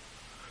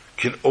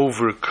can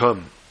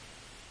overcome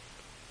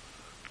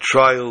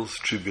trials,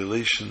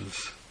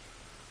 tribulations,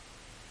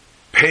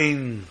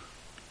 pain,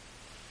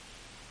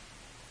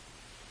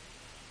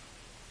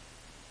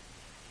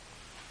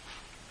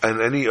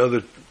 and any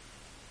other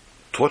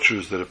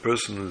tortures that a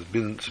person has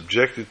been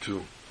subjected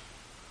to,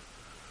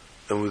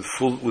 and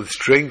with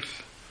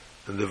strength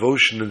and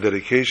devotion and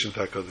dedication to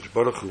HaKadosh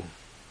Baruch Hu,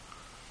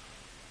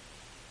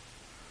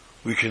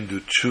 we can do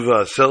tshuva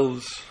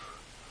ourselves,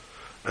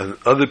 and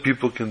other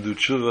people can do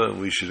tshuva, and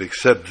we should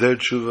accept their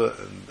tshuva,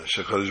 and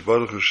HaKadosh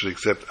Baruch Hu should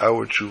accept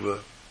our tshuva,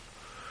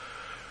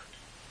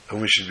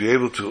 and we should be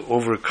able to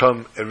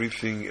overcome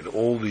everything and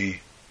all the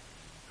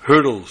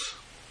hurdles,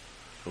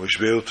 and we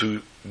should be able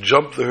to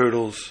jump the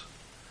hurdles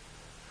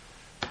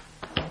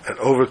and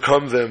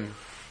overcome them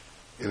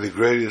in the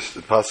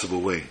greatest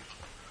possible way.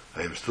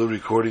 I am still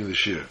recording the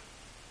shir.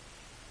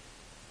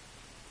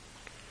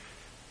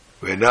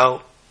 Where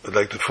now I'd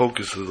like to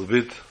focus a little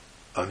bit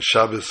on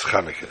Shabbos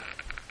Chanukah.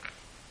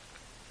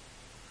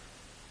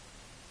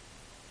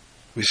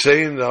 We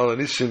say in the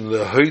Alanissim,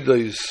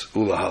 Lehodos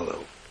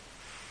Ulahalo.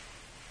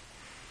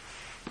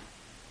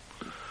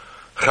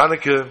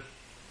 Chanukah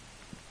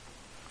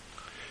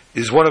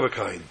is one of a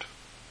kind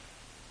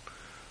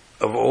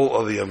of all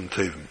other Yom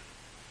Tovim.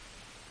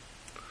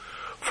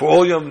 For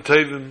all Yom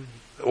Tovim,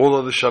 all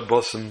other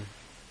Shabbosim,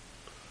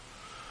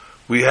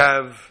 we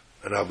have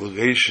an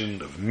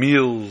obligation of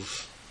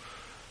meals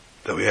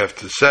that we have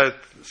to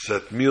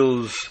set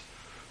meals,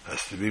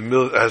 has to be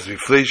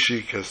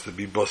fleshik, has to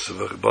be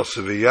basav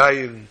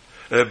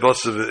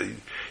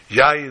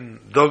yayin,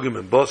 dogim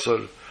and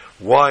basar,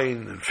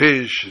 wine and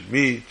fish and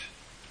meat,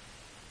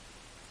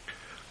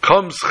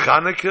 comes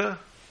Chanukah,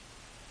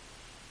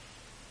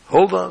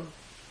 hold on.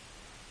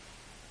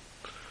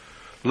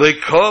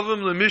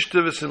 Le'kovim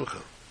le'mishta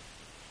v'simcha.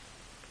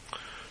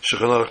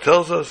 Shulchan Aruch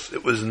tells us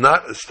it was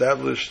not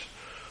established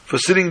for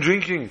sitting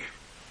drinking.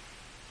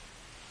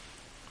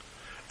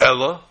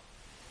 Ella,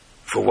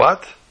 for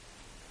what?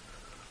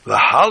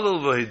 L'halal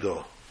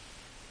v'hidah.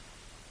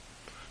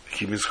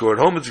 Keeping score at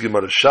home, it's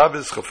Gemara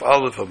Shabbos, Chaf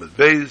Aleph, Amid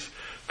Beis,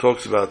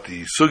 talks about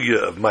the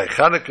sugya of my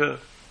Chanukah,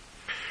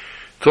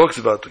 talks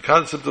about the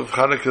concept of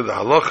Chanukah, the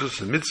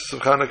halachas and mitzvahs of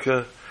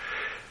Chanukah.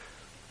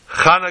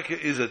 Chanukah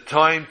is a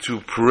time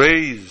to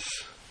praise,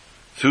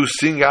 to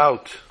sing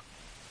out.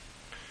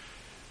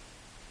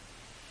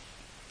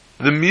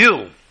 The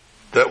meal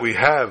that we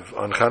have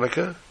on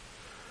Chanukah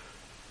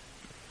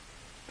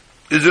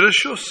is a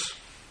reshus.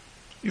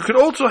 You can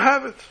also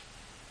have it.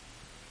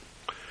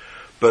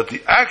 But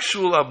the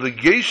actual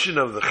obligation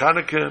of the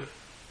Chanukah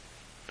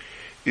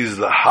is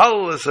the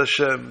Hallel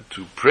Hashem,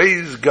 to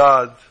praise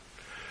God,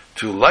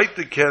 to light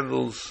the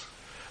candles,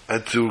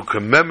 and to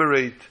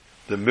commemorate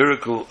the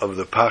miracle of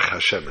the Pach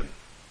Hashemen,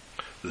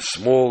 the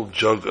small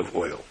jug of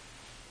oil.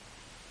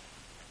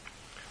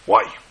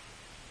 Why?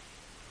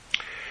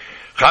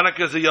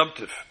 Chanukah is a Yom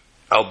Tov,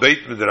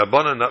 albeit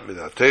midrabanan, not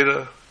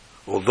midatera,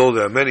 although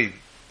there are many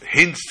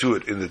hints to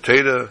it in the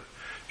Torah.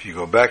 If you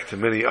go back to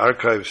many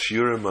archives,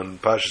 Shiurim on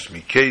Pashas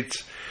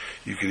Miketz,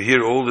 you can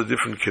hear all the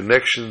different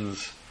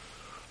connections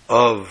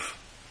of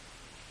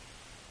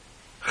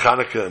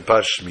Chanukah and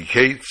Pashas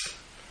Miketz,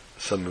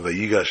 some of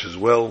Vayigash as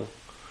well.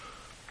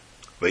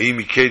 Vayi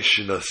Miketz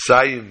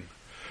Shinasayim.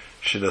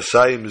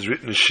 Shinasayim is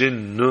written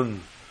Shin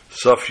Nun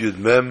Saf Yud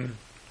Mem,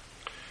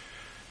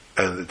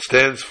 and it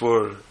stands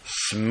for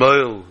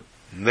Smoil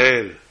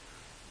Ner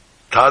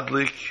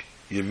Tadlik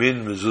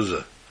Yemin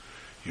Mezuzah.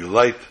 You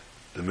light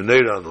the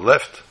menorah on the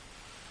left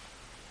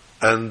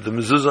and the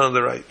mezuzah on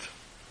the right.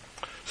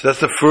 So that's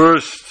the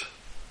first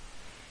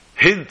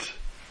hint,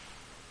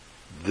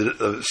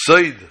 the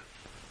side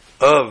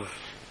of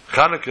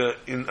Chanukah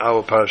in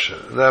our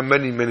parsha. And there are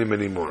many, many,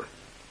 many more.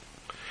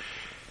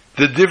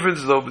 The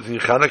difference, though, between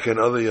Chanukah and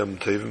other Yom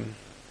Tovim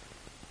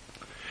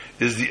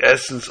is the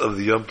essence of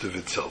the Yom Tov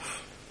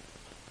itself.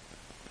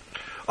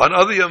 On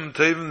other Yom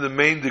Tovim, the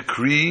main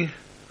decree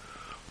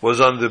was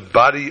on the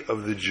body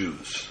of the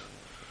Jews.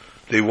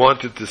 They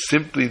wanted to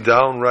simply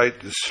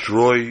downright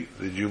destroy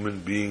the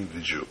human being,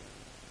 the Jew.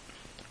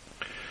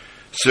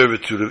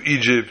 Servitude of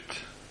Egypt,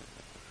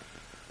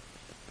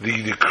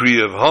 the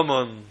decree of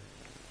Haman,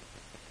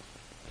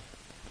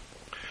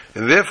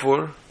 and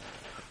therefore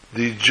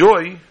the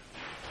joy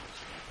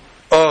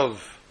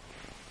of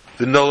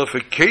the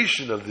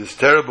nullification of this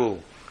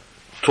terrible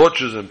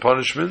tortures and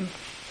punishment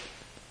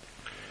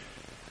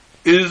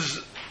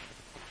is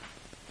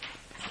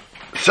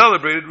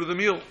celebrated with a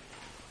meal.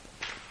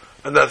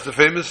 And that's the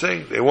famous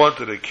saying, they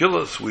wanted to kill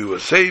us, we were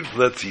saved,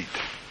 let's eat.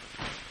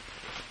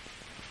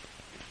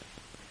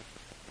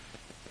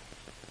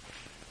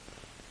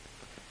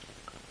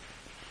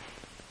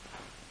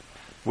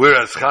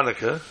 Whereas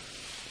Chanukah,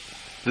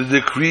 the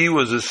decree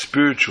was a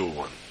spiritual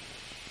one.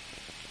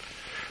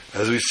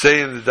 As we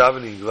say in the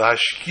davening,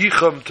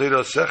 Lashkicham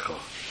Teirasecha,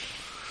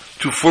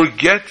 to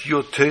forget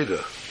your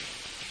Torah.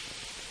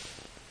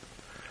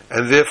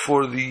 And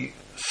therefore the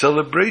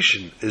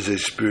celebration is a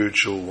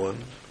spiritual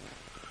one.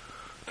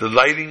 The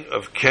lighting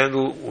of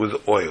candle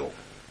with oil.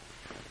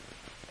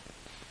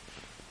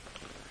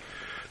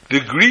 The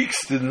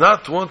Greeks did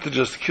not want to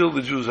just kill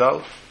the Jews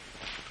out.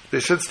 They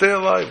said, stay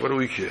alive, what do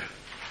we care?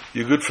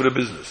 You're good for the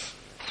business.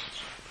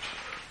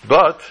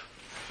 But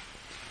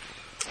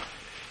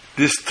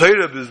this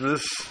Torah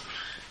business,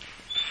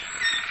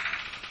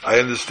 I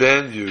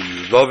understand you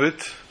love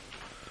it.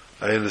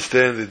 I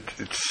understand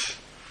it's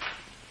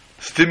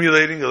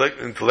stimulating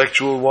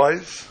intellectual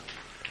wise,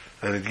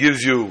 and it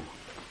gives you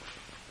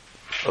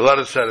a lot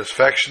of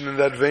satisfaction in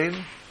that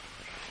vein,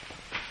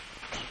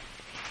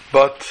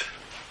 but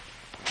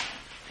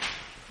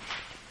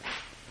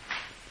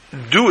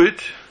do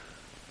it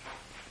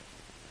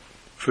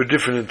for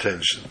different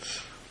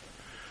intentions.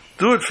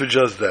 Do it for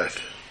just that,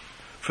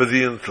 for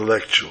the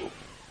intellectual,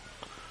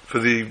 for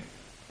the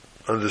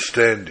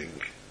understanding.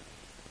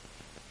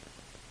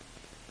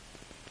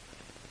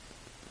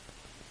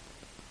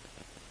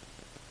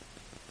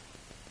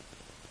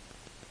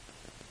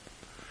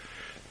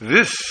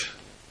 This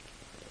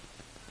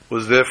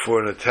was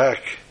therefore an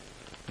attack,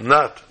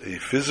 not a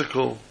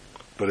physical,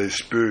 but a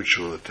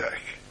spiritual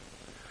attack.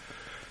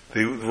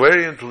 They were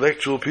very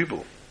intellectual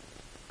people.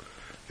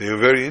 They were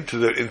very into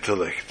their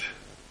intellect.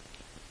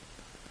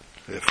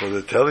 Therefore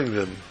they're telling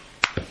them,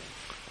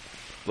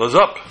 "Laws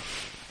up.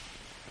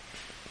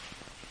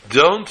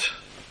 Don't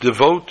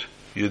devote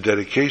your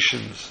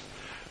dedications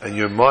and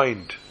your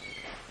mind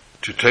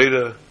to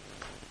Torah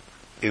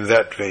in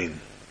that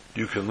vein.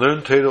 You can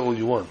learn Torah all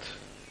you want,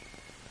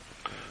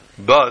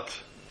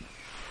 but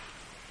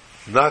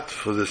not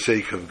for the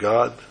sake of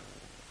God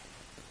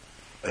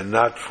and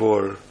not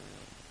for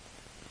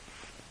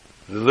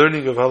the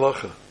learning of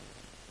halacha."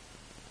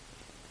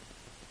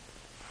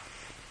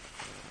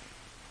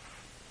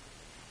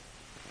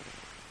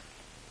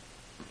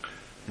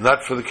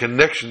 not for the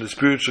connection, the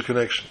spiritual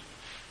connection.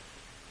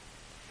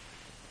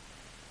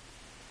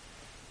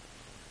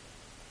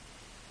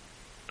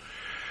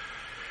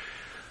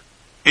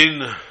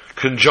 In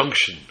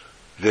conjunction,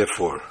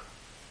 therefore,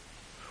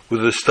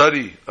 with the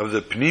study of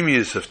the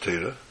Pnimius of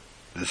Torah,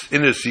 this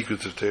inner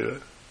secrets of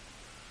Torah,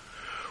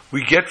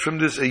 we get from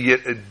this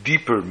yet a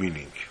deeper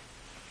meaning.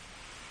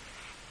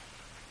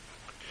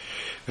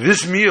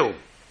 This meal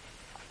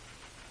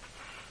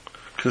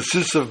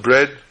consists of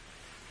bread,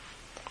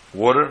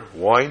 water,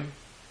 wine,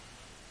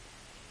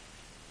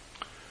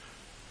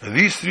 and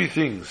these three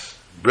things,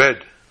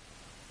 bread,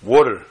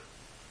 water,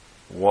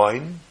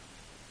 wine,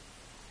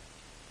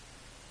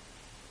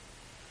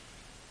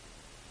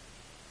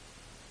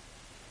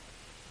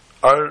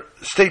 are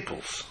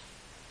staples.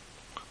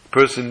 A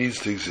person needs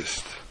to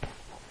exist.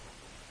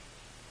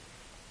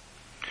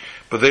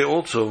 But they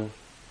also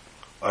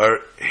are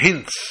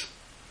hints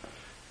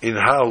in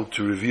how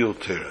to reveal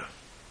Torah.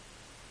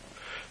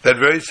 That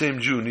very same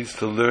Jew needs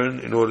to learn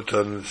in order to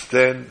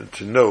understand and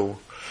to know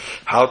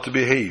how to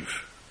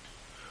behave.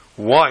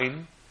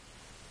 Wine,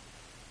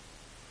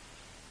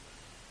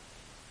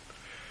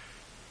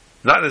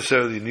 not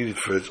necessarily needed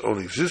for its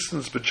own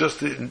existence, but just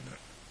to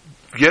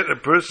get a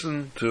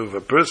person, give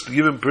a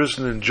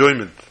person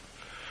enjoyment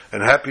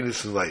and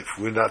happiness in life.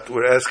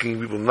 We're asking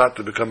people not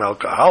to become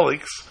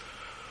alcoholics,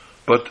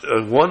 but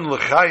one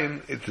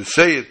l'chaim, to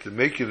say it, to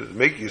make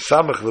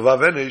yisamach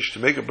levav enish, to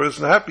make a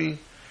person happy.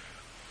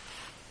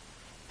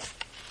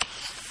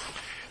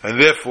 And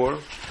therefore,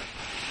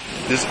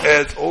 this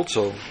adds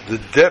also the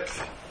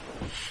depth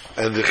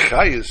and the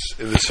chayus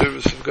in the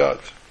service of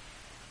God.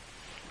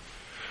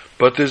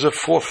 But there's a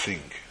fourth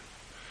thing.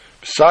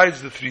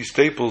 Besides the three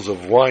staples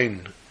of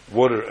wine,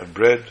 water, and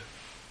bread,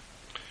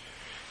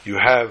 you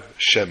have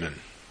shemen,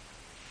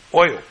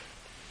 oil.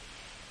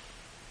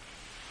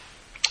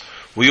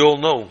 We all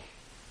know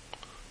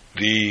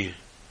the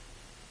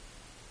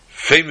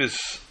famous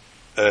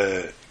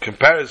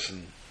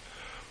comparison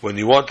when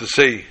you want to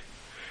say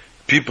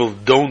people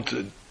don't,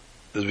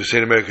 as we say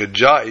in America,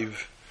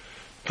 jive,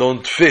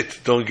 don't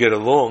fit, don't get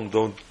along,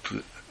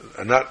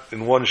 are not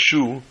in one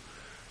shoe.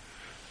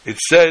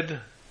 It's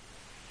said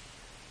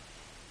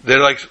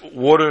they're like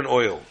water and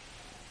oil.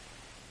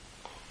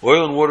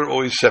 Oil and water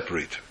always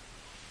separate.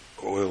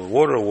 Oil and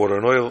water, or water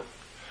and oil.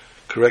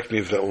 Correct me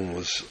if that one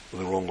was in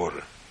the wrong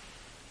order.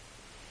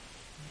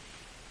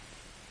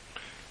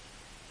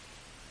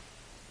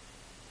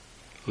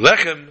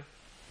 Lechem,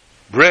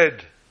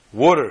 bread,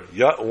 water,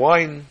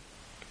 wine,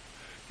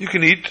 you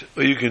can eat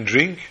or you can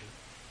drink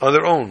on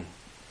their own.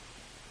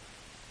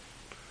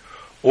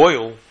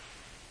 Oil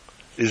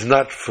is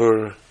not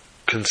for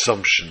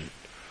consumption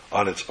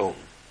on its own,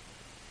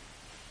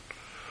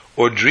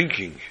 or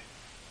drinking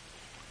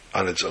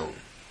on its own,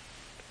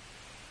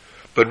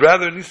 but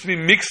rather it needs to be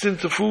mixed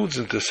into foods,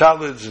 into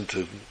salads,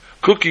 into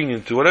cooking,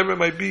 into whatever it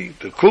might be,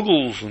 into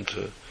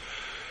kugels,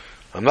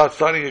 I'm not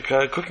starting a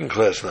kind of cooking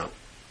class now.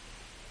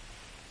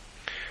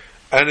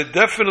 And it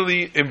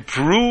definitely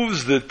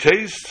improves the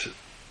taste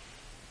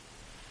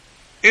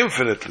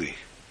infinitely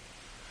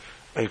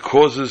and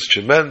causes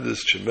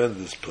tremendous,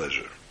 tremendous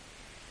pleasure.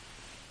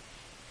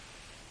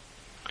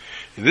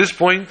 In this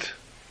point,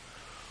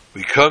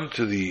 we come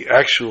to the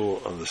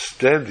actual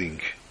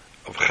understanding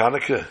of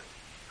Hanukkah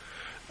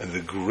and the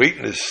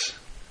greatness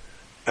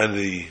and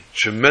the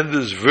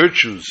tremendous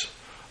virtues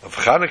of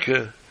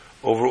Hanukkah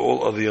over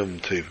all other Yom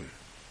Tovim,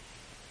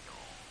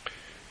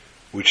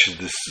 which is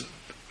this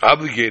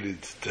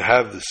obligated to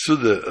have the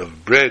Suda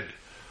of bread,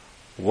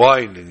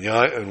 wine,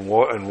 and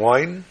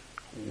wine,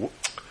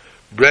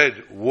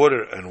 bread,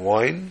 water, and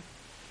wine.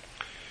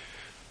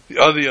 The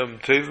other Yom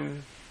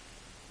Tovim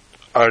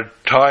are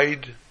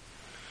tied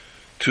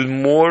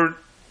to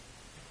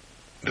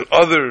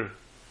other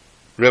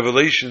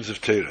revelations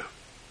of Torah.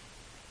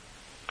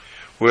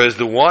 Whereas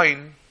the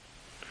wine,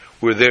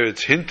 where there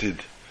it's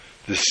hinted,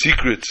 the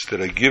secrets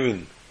that are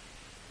given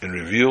and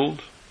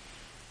revealed.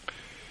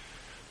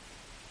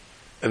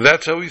 And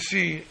that's how we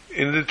see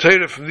in the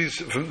Torah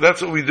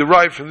that's what we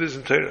derive from this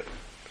in Torah.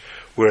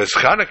 Whereas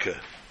Hanukkah,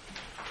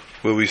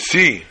 where we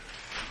see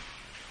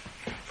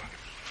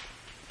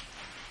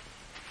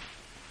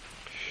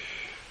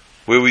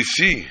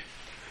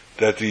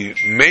that the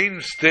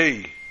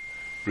mainstay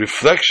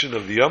reflection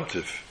of the Yom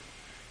Tov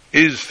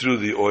is through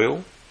the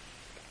oil,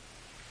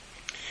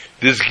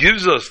 this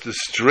gives us the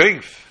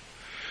strength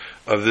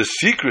of the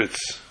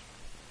secrets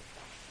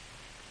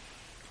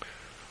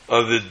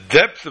of the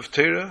depth of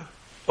Torah,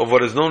 of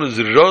what is known as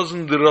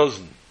Rozen de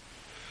Rozen.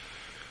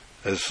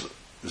 As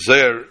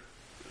Zohar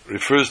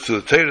refers to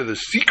the Torah, the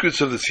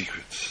secrets of the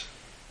secrets.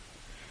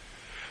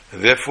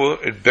 And therefore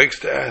it begs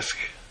to ask,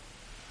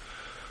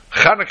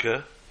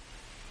 Hanukkah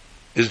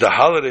is the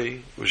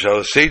holiday which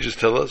our sages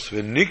tell us,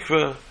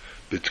 V'nikva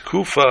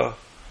b'tkufa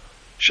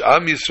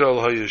sh'am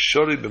Yisrael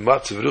ha'yeshori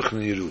b'matzav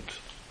ruchni yirud.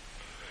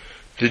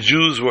 The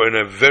Jews were in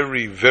a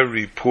very,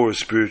 very poor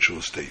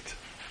spiritual state.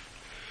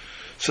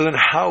 So then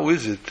how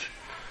is it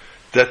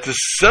that to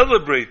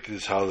celebrate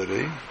this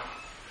holiday,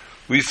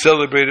 we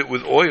celebrate it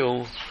with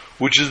oil,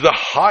 which is the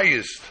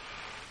highest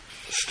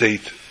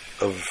state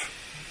of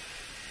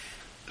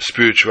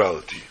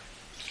spirituality.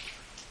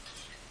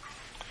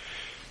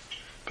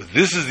 But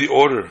this is the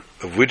order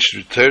of which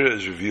the Torah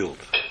is revealed.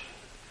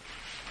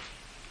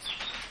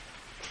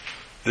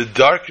 The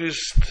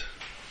darkest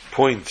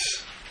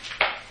points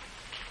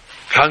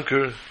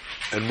conquer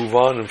and move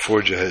on and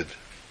forge ahead.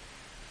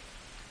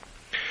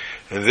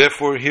 And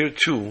therefore here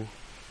too,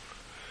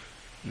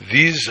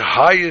 these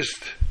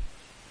highest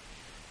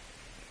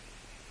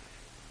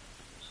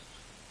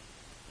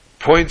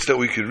points that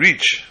we could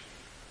reach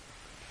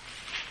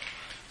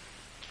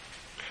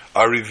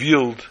are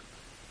revealed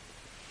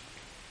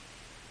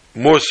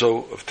more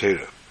so of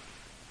Torah.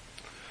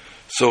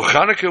 So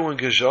Chanukah, when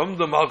Kisham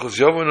the Malchus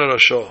Yavon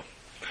Rasha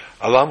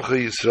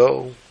Alamcha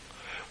Yisrael,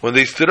 when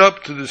they stood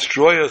up to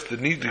destroy us, the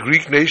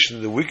Greek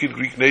nation, the wicked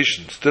Greek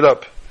nation, stood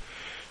up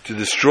to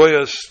destroy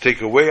us,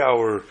 take away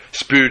our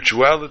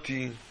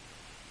spirituality,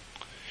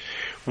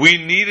 we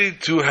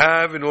needed to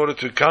have, in order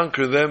to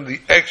conquer them,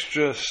 the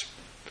extra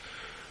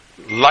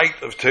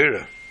light of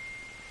Torah.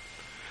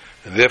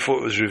 And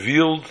therefore it was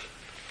revealed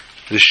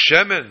the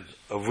shemen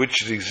of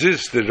which it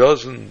exists, there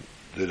doesn't.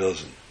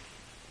 And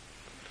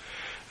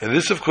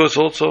this, of course,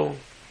 also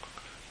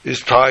is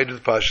tied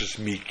with Pashas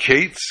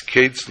Miketz,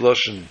 Ketz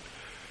Lashon,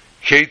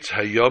 Ketz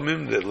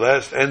Hayomim, the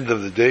last end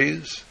of the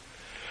days.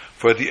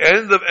 For at the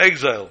end of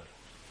exile,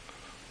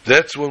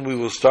 that's when we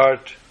will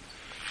start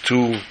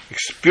to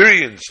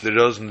experience the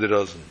doesn't.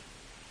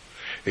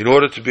 In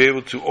order to be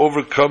able to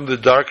overcome the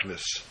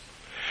darkness,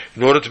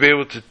 in order to be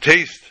able to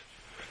taste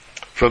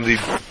from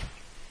the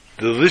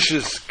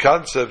delicious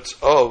concepts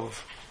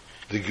of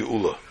the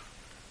Geula.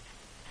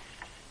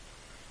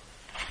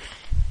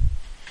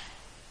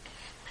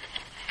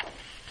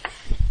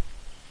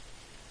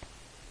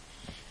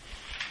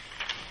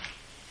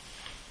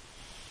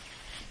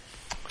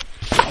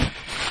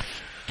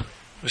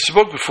 We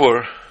spoke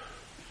before,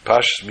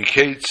 Pashas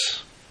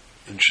Miketz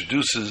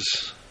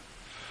introduces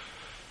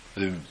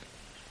the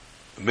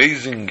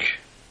amazing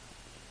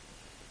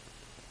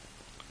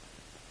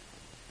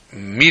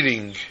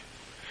meeting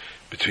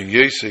between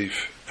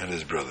Yosef and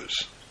his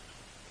brothers.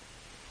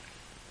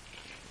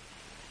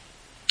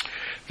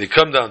 They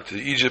come down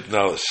to Egypt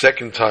now a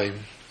second time,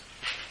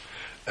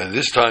 and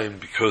this time,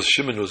 because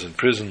Shimon was in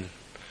prison,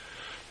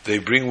 they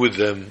bring with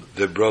them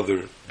their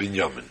brother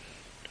Binyamin.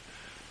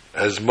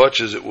 As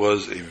much as it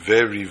was a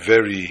very,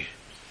 very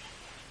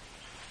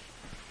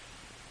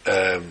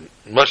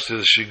much to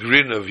the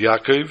chagrin of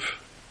Yaakov,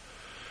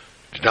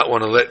 did not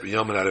want to let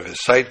Binyamin out of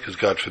his sight, because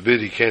God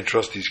forbid, he can't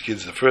trust these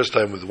kids the first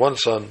time with one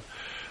son,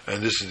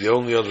 and this is the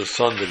only other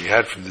son that he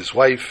had from this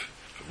wife,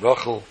 from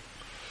Rachel.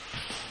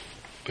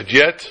 But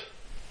yet,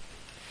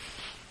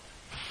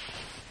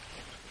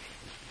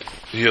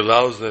 he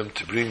allows them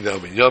to bring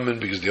down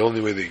Binyamin, because the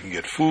only way they can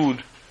get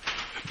food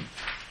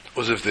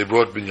was if they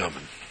brought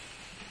Binyamin.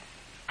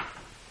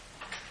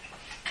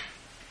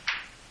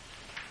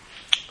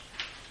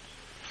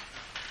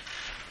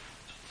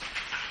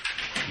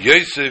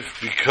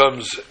 Yosef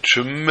becomes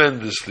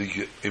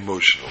tremendously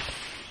emotional.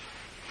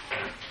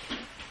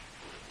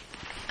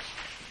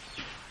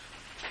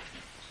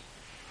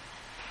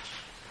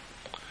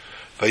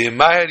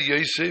 Vayimahir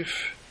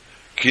Yosef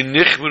ki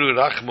nichmeru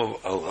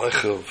rachmav al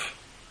achav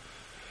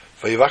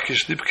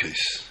vayivakesh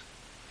libkes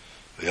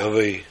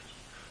vayavei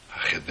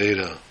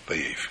hachedera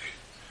vayevke.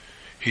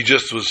 He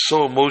just was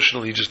so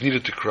emotional, he just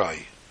needed to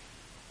cry.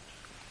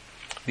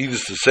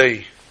 Needless to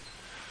say,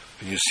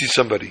 when you see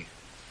somebody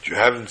that you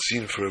haven't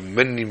seen for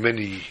many,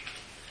 many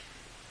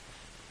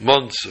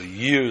months or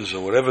years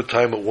or whatever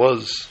time it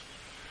was,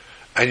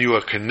 and you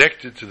are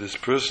connected to this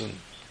person,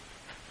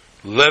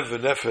 lev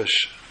and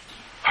nefesh,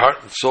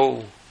 heart and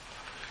soul,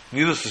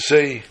 needless to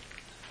say,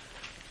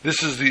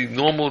 this is the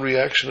normal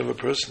reaction of a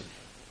person.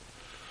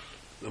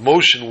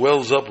 Emotion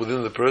wells up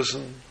within the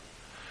person,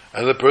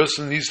 and the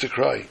person needs to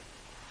cry.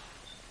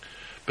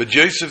 But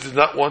Joseph did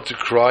not want to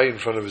cry in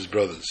front of his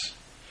brothers.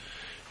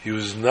 He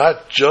was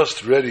not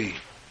just ready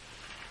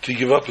to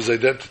give up his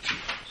identity.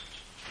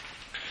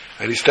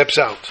 And he steps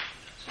out.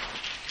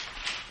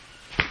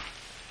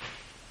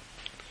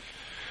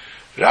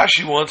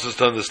 Rashi wants us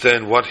to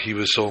understand what he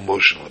was so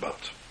emotional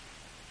about.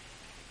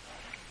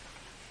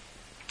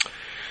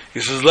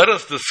 He says, let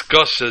us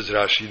discuss, says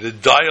Rashi, the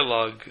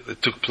dialogue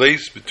that took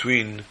place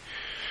between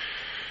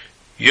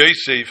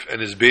Yosef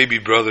and his baby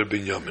brother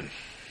Binyamin.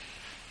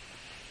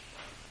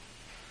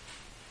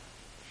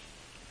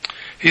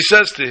 He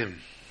says to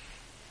him,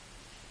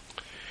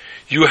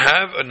 you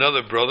have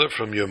another brother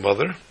from your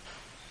mother?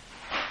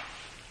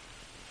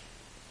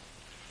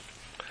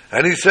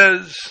 And he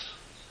says,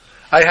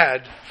 I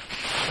had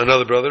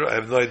another brother, I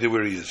have no idea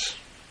where he is.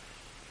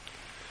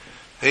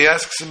 And he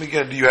asks him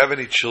again, do you have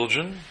any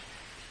children?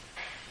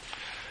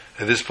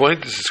 At this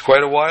point, this is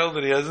quite a while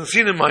that he hasn't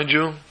seen him, mind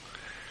you.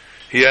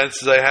 He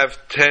answers, I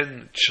have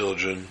 10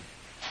 children.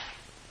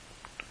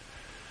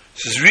 He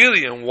says,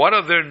 really, and what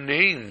are their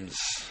names?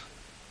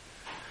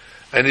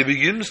 And he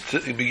begins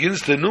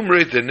to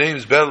enumerate their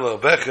names, Bela,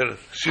 Becher,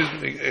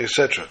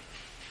 etc.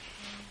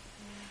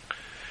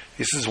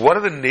 He says, what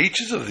are the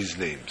natures of these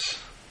names?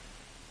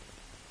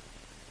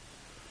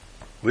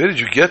 Where did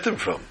you get them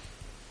from?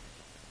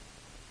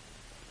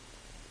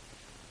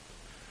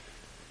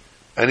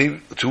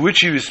 And to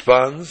which he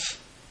responds,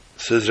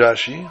 says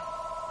Rashi,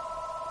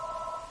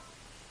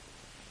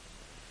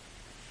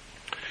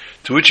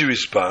 to which he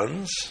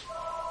responds,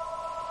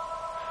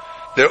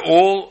 they're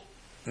all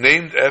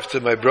named after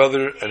my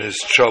brother and his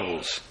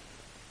troubles.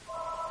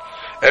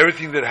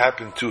 Everything that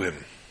happened to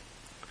him.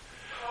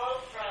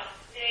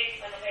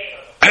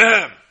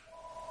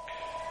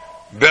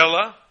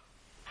 Bela,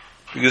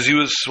 because he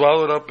was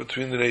swallowed up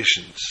between the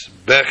nations.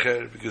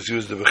 Becher, because he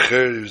was the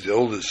Becher, he was the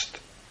oldest.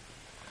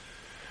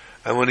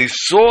 And when he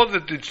saw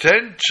that the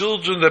 10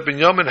 children that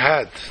Binyamin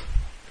had,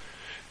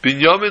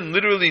 Binyamin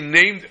literally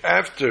named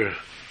after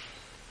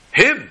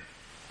him,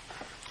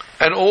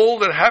 and all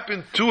that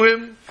happened to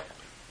him,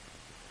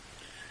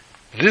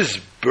 this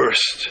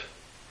burst.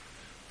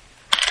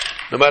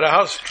 No matter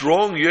how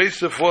strong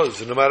Yosef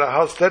was, and no matter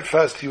how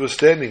steadfast he was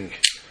standing,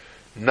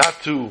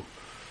 not to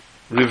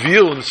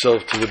reveal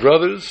himself to the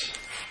brothers,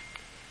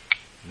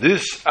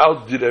 this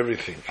outdid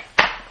everything.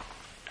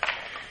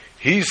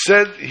 He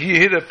said he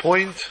hit a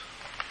point,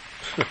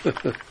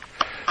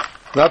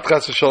 not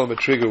chas v'shalom, a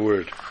trigger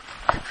word,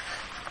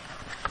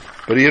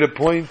 but he hit a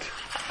point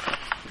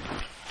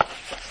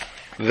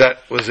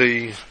that was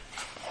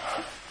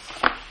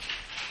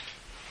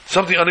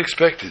something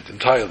unexpected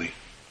entirely.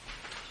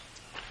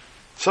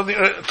 Something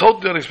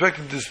totally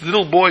unexpected. This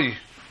little boy,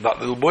 not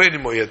little boy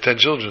anymore, he had 10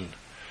 children,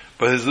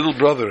 but his little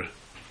brother,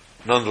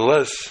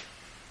 nonetheless,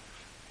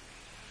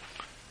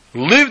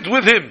 lived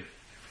with him.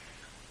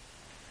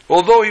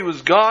 Although he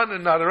was gone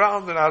and not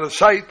around and out of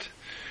sight,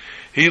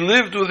 he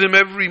lived with him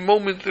every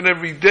moment and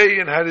every day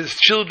and had his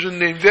children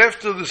named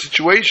after the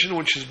situation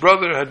which his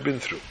brother had been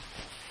through.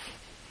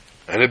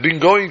 And had been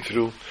going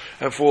through,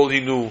 and for all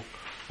he knew,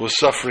 was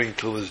suffering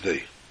till this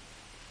day.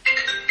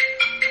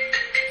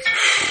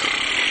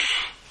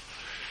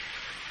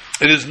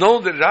 It is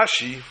known that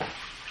Rashi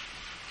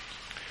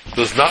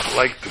does not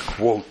like to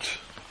quote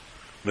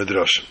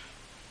Midrashim,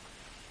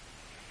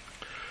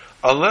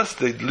 unless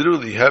they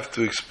literally have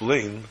to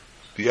explain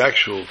the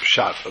actual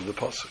pshat of the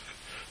pasuk,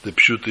 the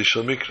pshutei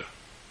shel mikra.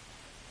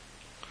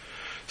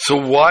 So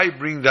why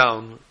bring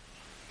down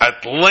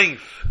at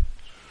length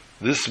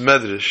this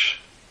medrash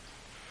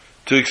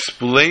to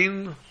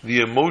explain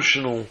the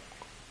emotional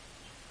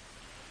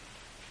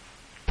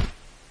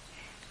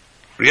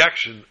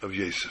reaction of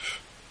Yosef?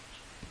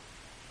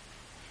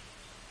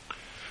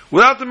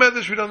 Without the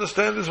medrash, we'd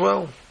understand as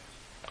well.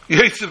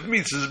 Yosef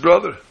meets his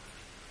brother,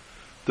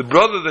 the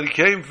brother that he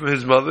came from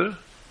his mother,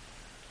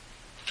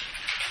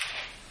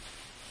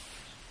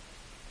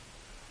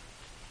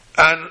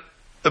 and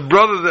a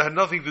brother that had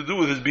nothing to do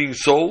with his being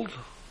sold.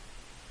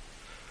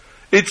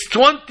 It's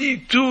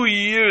 22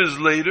 years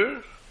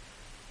later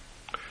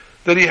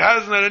that he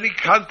hasn't had any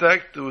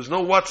contact. There was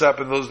no WhatsApp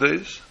in those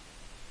days.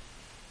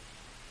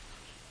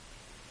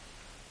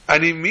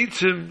 And he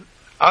meets him.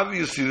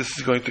 Obviously, this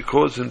is going to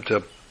cause him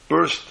to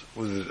burst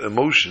with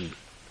emotion.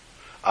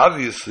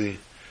 Obviously,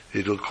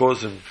 it will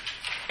cause him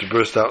to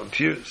burst out in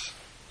tears.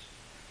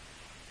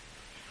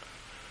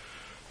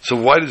 So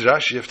why does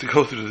Rashi have to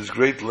go through this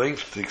great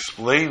length to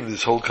explain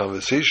this whole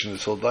conversation,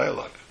 this whole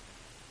dialogue?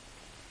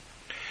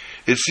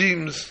 It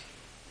seems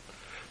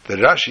that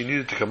Rashi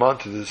needed to come on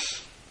to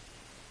this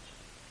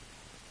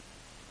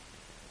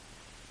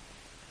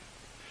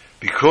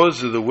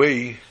because of the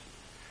way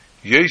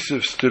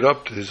Yosef stood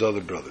up to his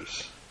other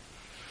brothers,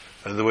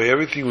 and the way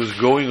everything was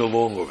going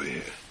along over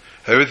here.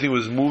 Everything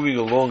was moving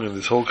along in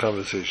this whole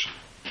conversation.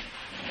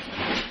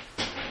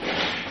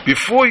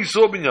 Before he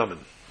saw Binyamin,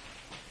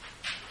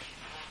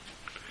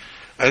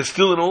 and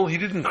still in all, he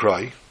didn't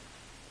cry.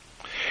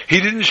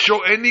 He didn't show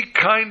any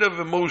kind of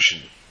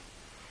emotion.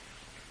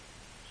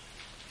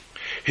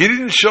 He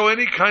didn't show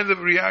any kind of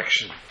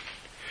reaction.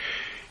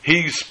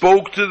 He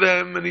spoke to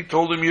them and he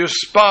told them, you're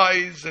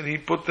spies, and he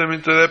put them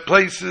into their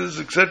places,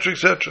 etc.,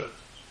 etc.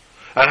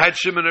 And had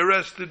Shimon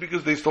arrested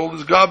because they stole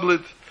his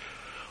goblet.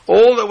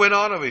 All that went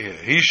on over here.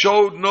 He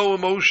showed no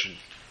emotion.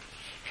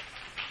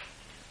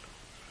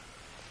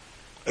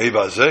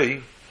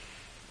 Eibazei,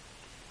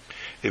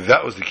 if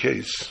that was the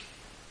case,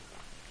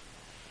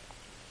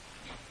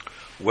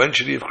 when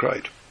should he have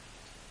cried?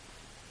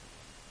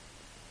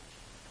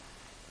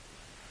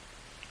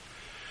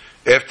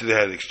 After they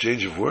had an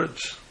exchange of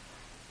words.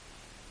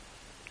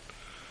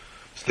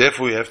 So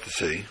therefore we have to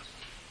say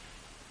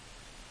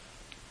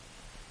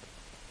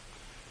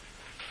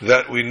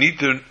that we need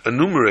to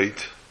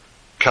enumerate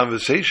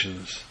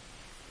conversations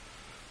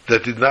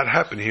that did not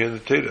happen here in the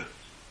Torah,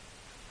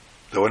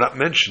 that were not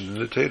mentioned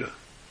in the Torah.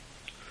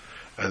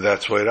 And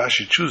that's why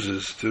Rashi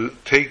chooses to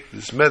take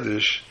this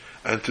medrash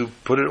and to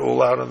put it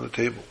all out on the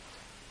table.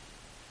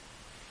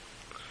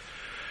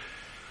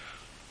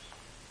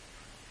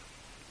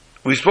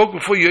 We spoke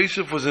before,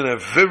 Yosef was in a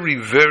very,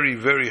 very,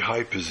 very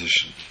high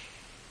position.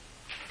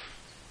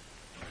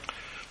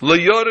 Lo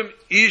yorim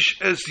ish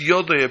es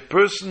yodeh, a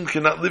person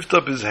cannot lift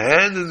up his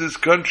hand in this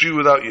country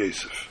without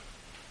Yosef.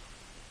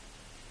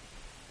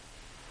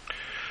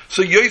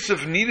 So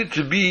Yosef needed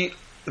to be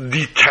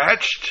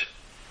detached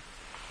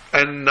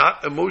and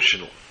not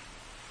emotional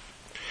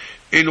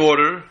in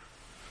order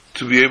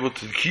to be able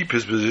to keep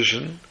his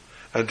position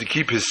and to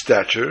keep his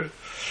stature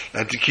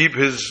and to keep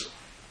his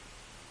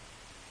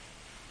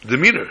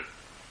demeanor.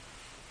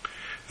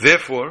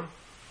 Therefore,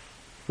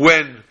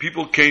 when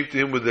people came to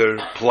him with their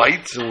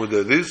plights and with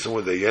their this and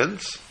with their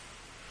yens,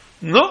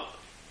 no.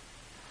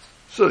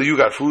 So you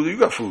got food.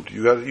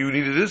 You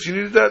needed this, you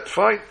needed that,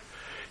 fine.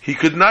 He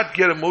could not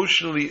get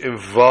emotionally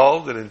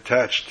involved and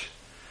attached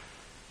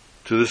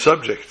to the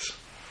subjects.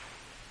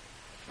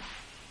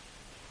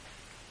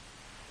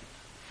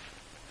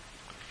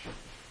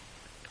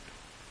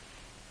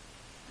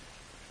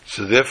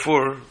 So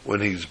therefore,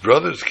 when his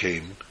brothers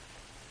came,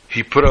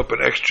 he put up an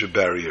extra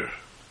barrier,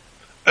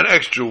 an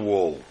extra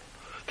wall,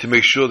 to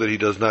make sure that he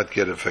does not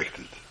get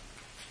affected.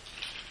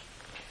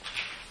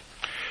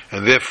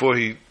 And therefore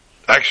he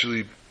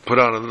actually put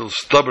on a little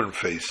stubborn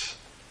face.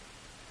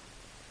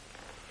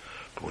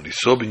 But when he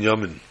saw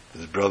Binyamin,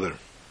 his brother,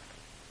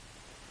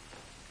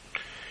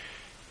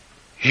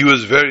 he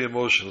was very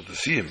emotional to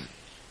see him.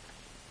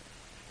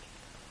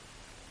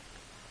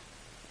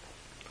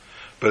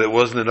 But it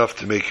wasn't enough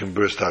to make him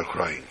burst out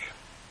crying.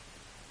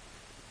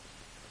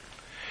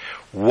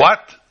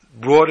 What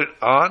brought it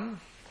on?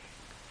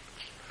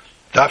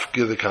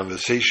 Dafka, the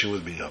conversation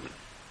with Binyamin.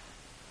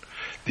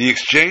 The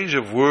exchange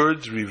of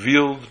words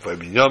revealed by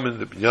Binyamin,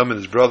 that Binyamin,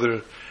 his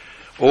brother,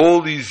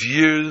 all these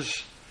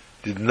years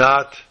did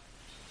not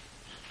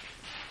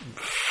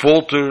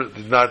falter,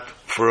 did not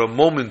for a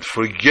moment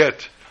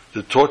forget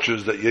the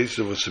tortures that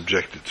Yosef was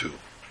subjected to.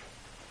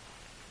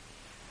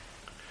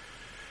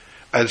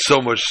 And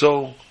so much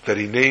so that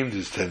he named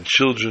his 10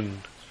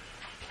 children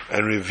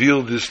and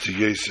revealed this to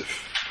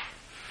Yosef.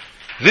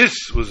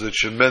 This was a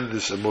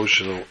tremendous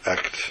emotional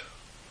act.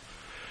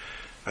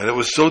 And it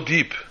was so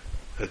deep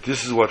that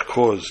this is what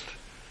caused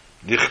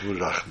Nichmur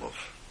Rachmov.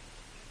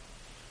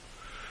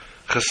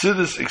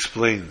 Chassidus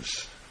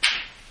explains,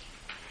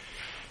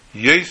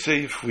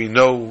 Yosef, we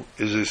know,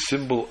 is a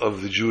symbol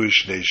of the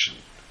Jewish nation.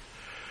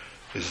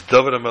 As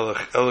David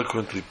HaMelech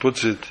eloquently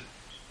puts it,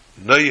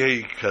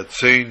 Nayhei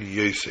Katzein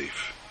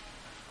Yosef.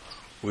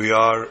 We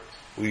are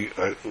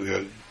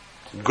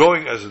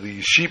going as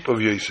the sheep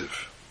of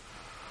Yosef.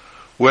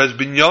 Whereas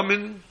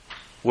Binyamin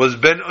was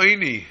Ben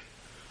Oini,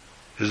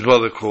 his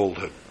mother called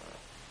him.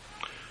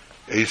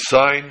 A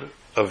sign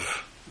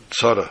of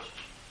tzara.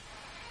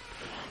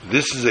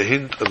 This is a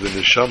hint of the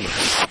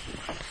neshama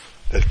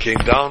that came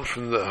down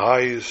from the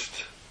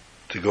highest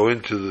to go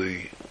into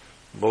the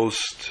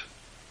most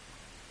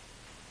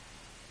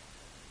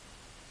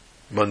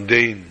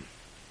mundane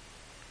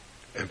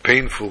and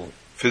painful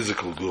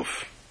physical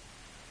guf.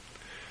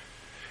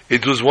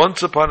 It was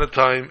once upon a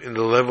time in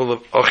the level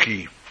of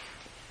Achi,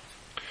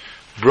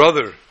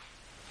 brother,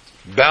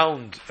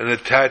 bound and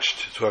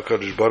attached to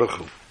HaKadosh Baruch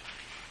Hu.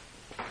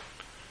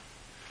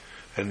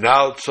 And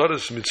now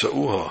tzaras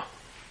mitzauha,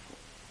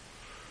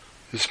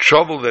 this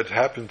trouble that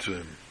happened to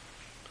him,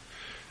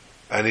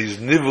 and he's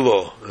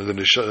nivlo, and the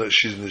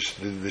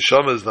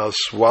neshama is now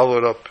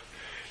swallowed up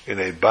in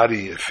a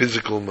body, a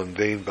physical,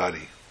 mundane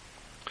body.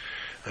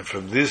 And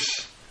from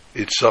this,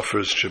 it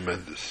suffers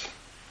tremendous.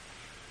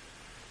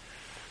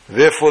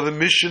 Therefore, the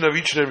mission of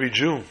each and every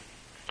Jew,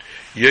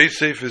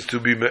 Yosef, is to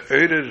be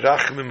me'ered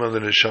rachmim on the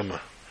neshama,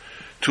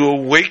 to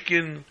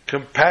awaken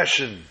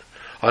compassion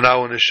on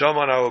our neshama,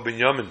 on our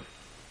binyamin.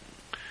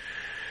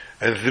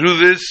 And through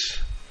this,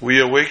 we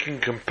awaken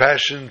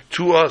compassion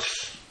to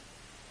us,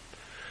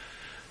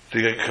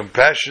 the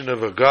compassion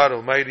of a God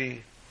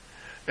Almighty,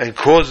 and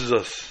causes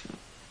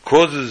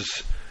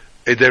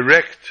a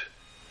direct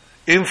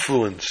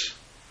influence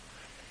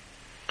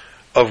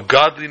of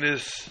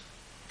godliness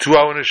to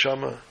our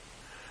neshama,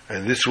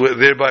 and this way,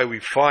 thereby we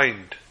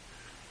find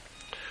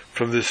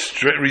from the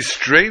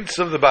restraints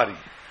of the body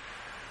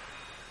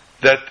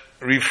that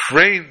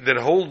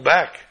hold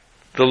back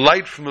the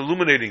light from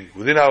illuminating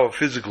within our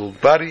physical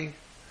body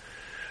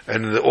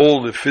and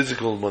all the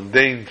physical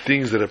mundane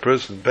things that a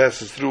person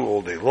passes through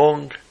all day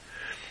long,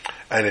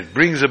 and it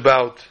brings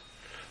about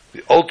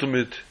the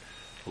ultimate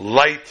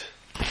light,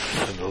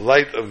 and the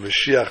light of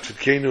Mashiach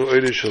Tzidkenu,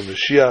 Oresh Shel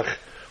Mashiach,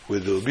 where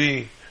there will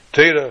be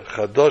Teira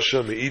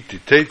Chadasha Me'iti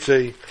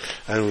Teitzei,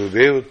 and we'll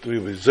be able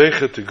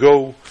to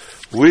go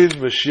with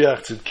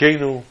Mashiach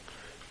Tzidkenu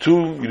to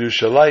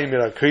Yerushalayim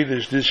in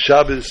HaKodesh this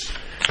Shabbos,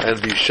 and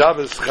the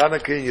Shabbos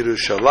Chanukah in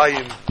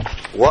Yerushalayim.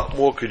 What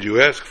more could you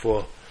ask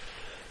for?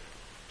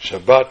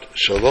 Shabbat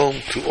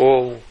Shalom to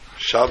all.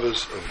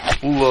 Shabbos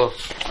of Ula,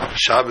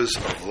 Shabbos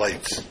of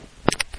lights.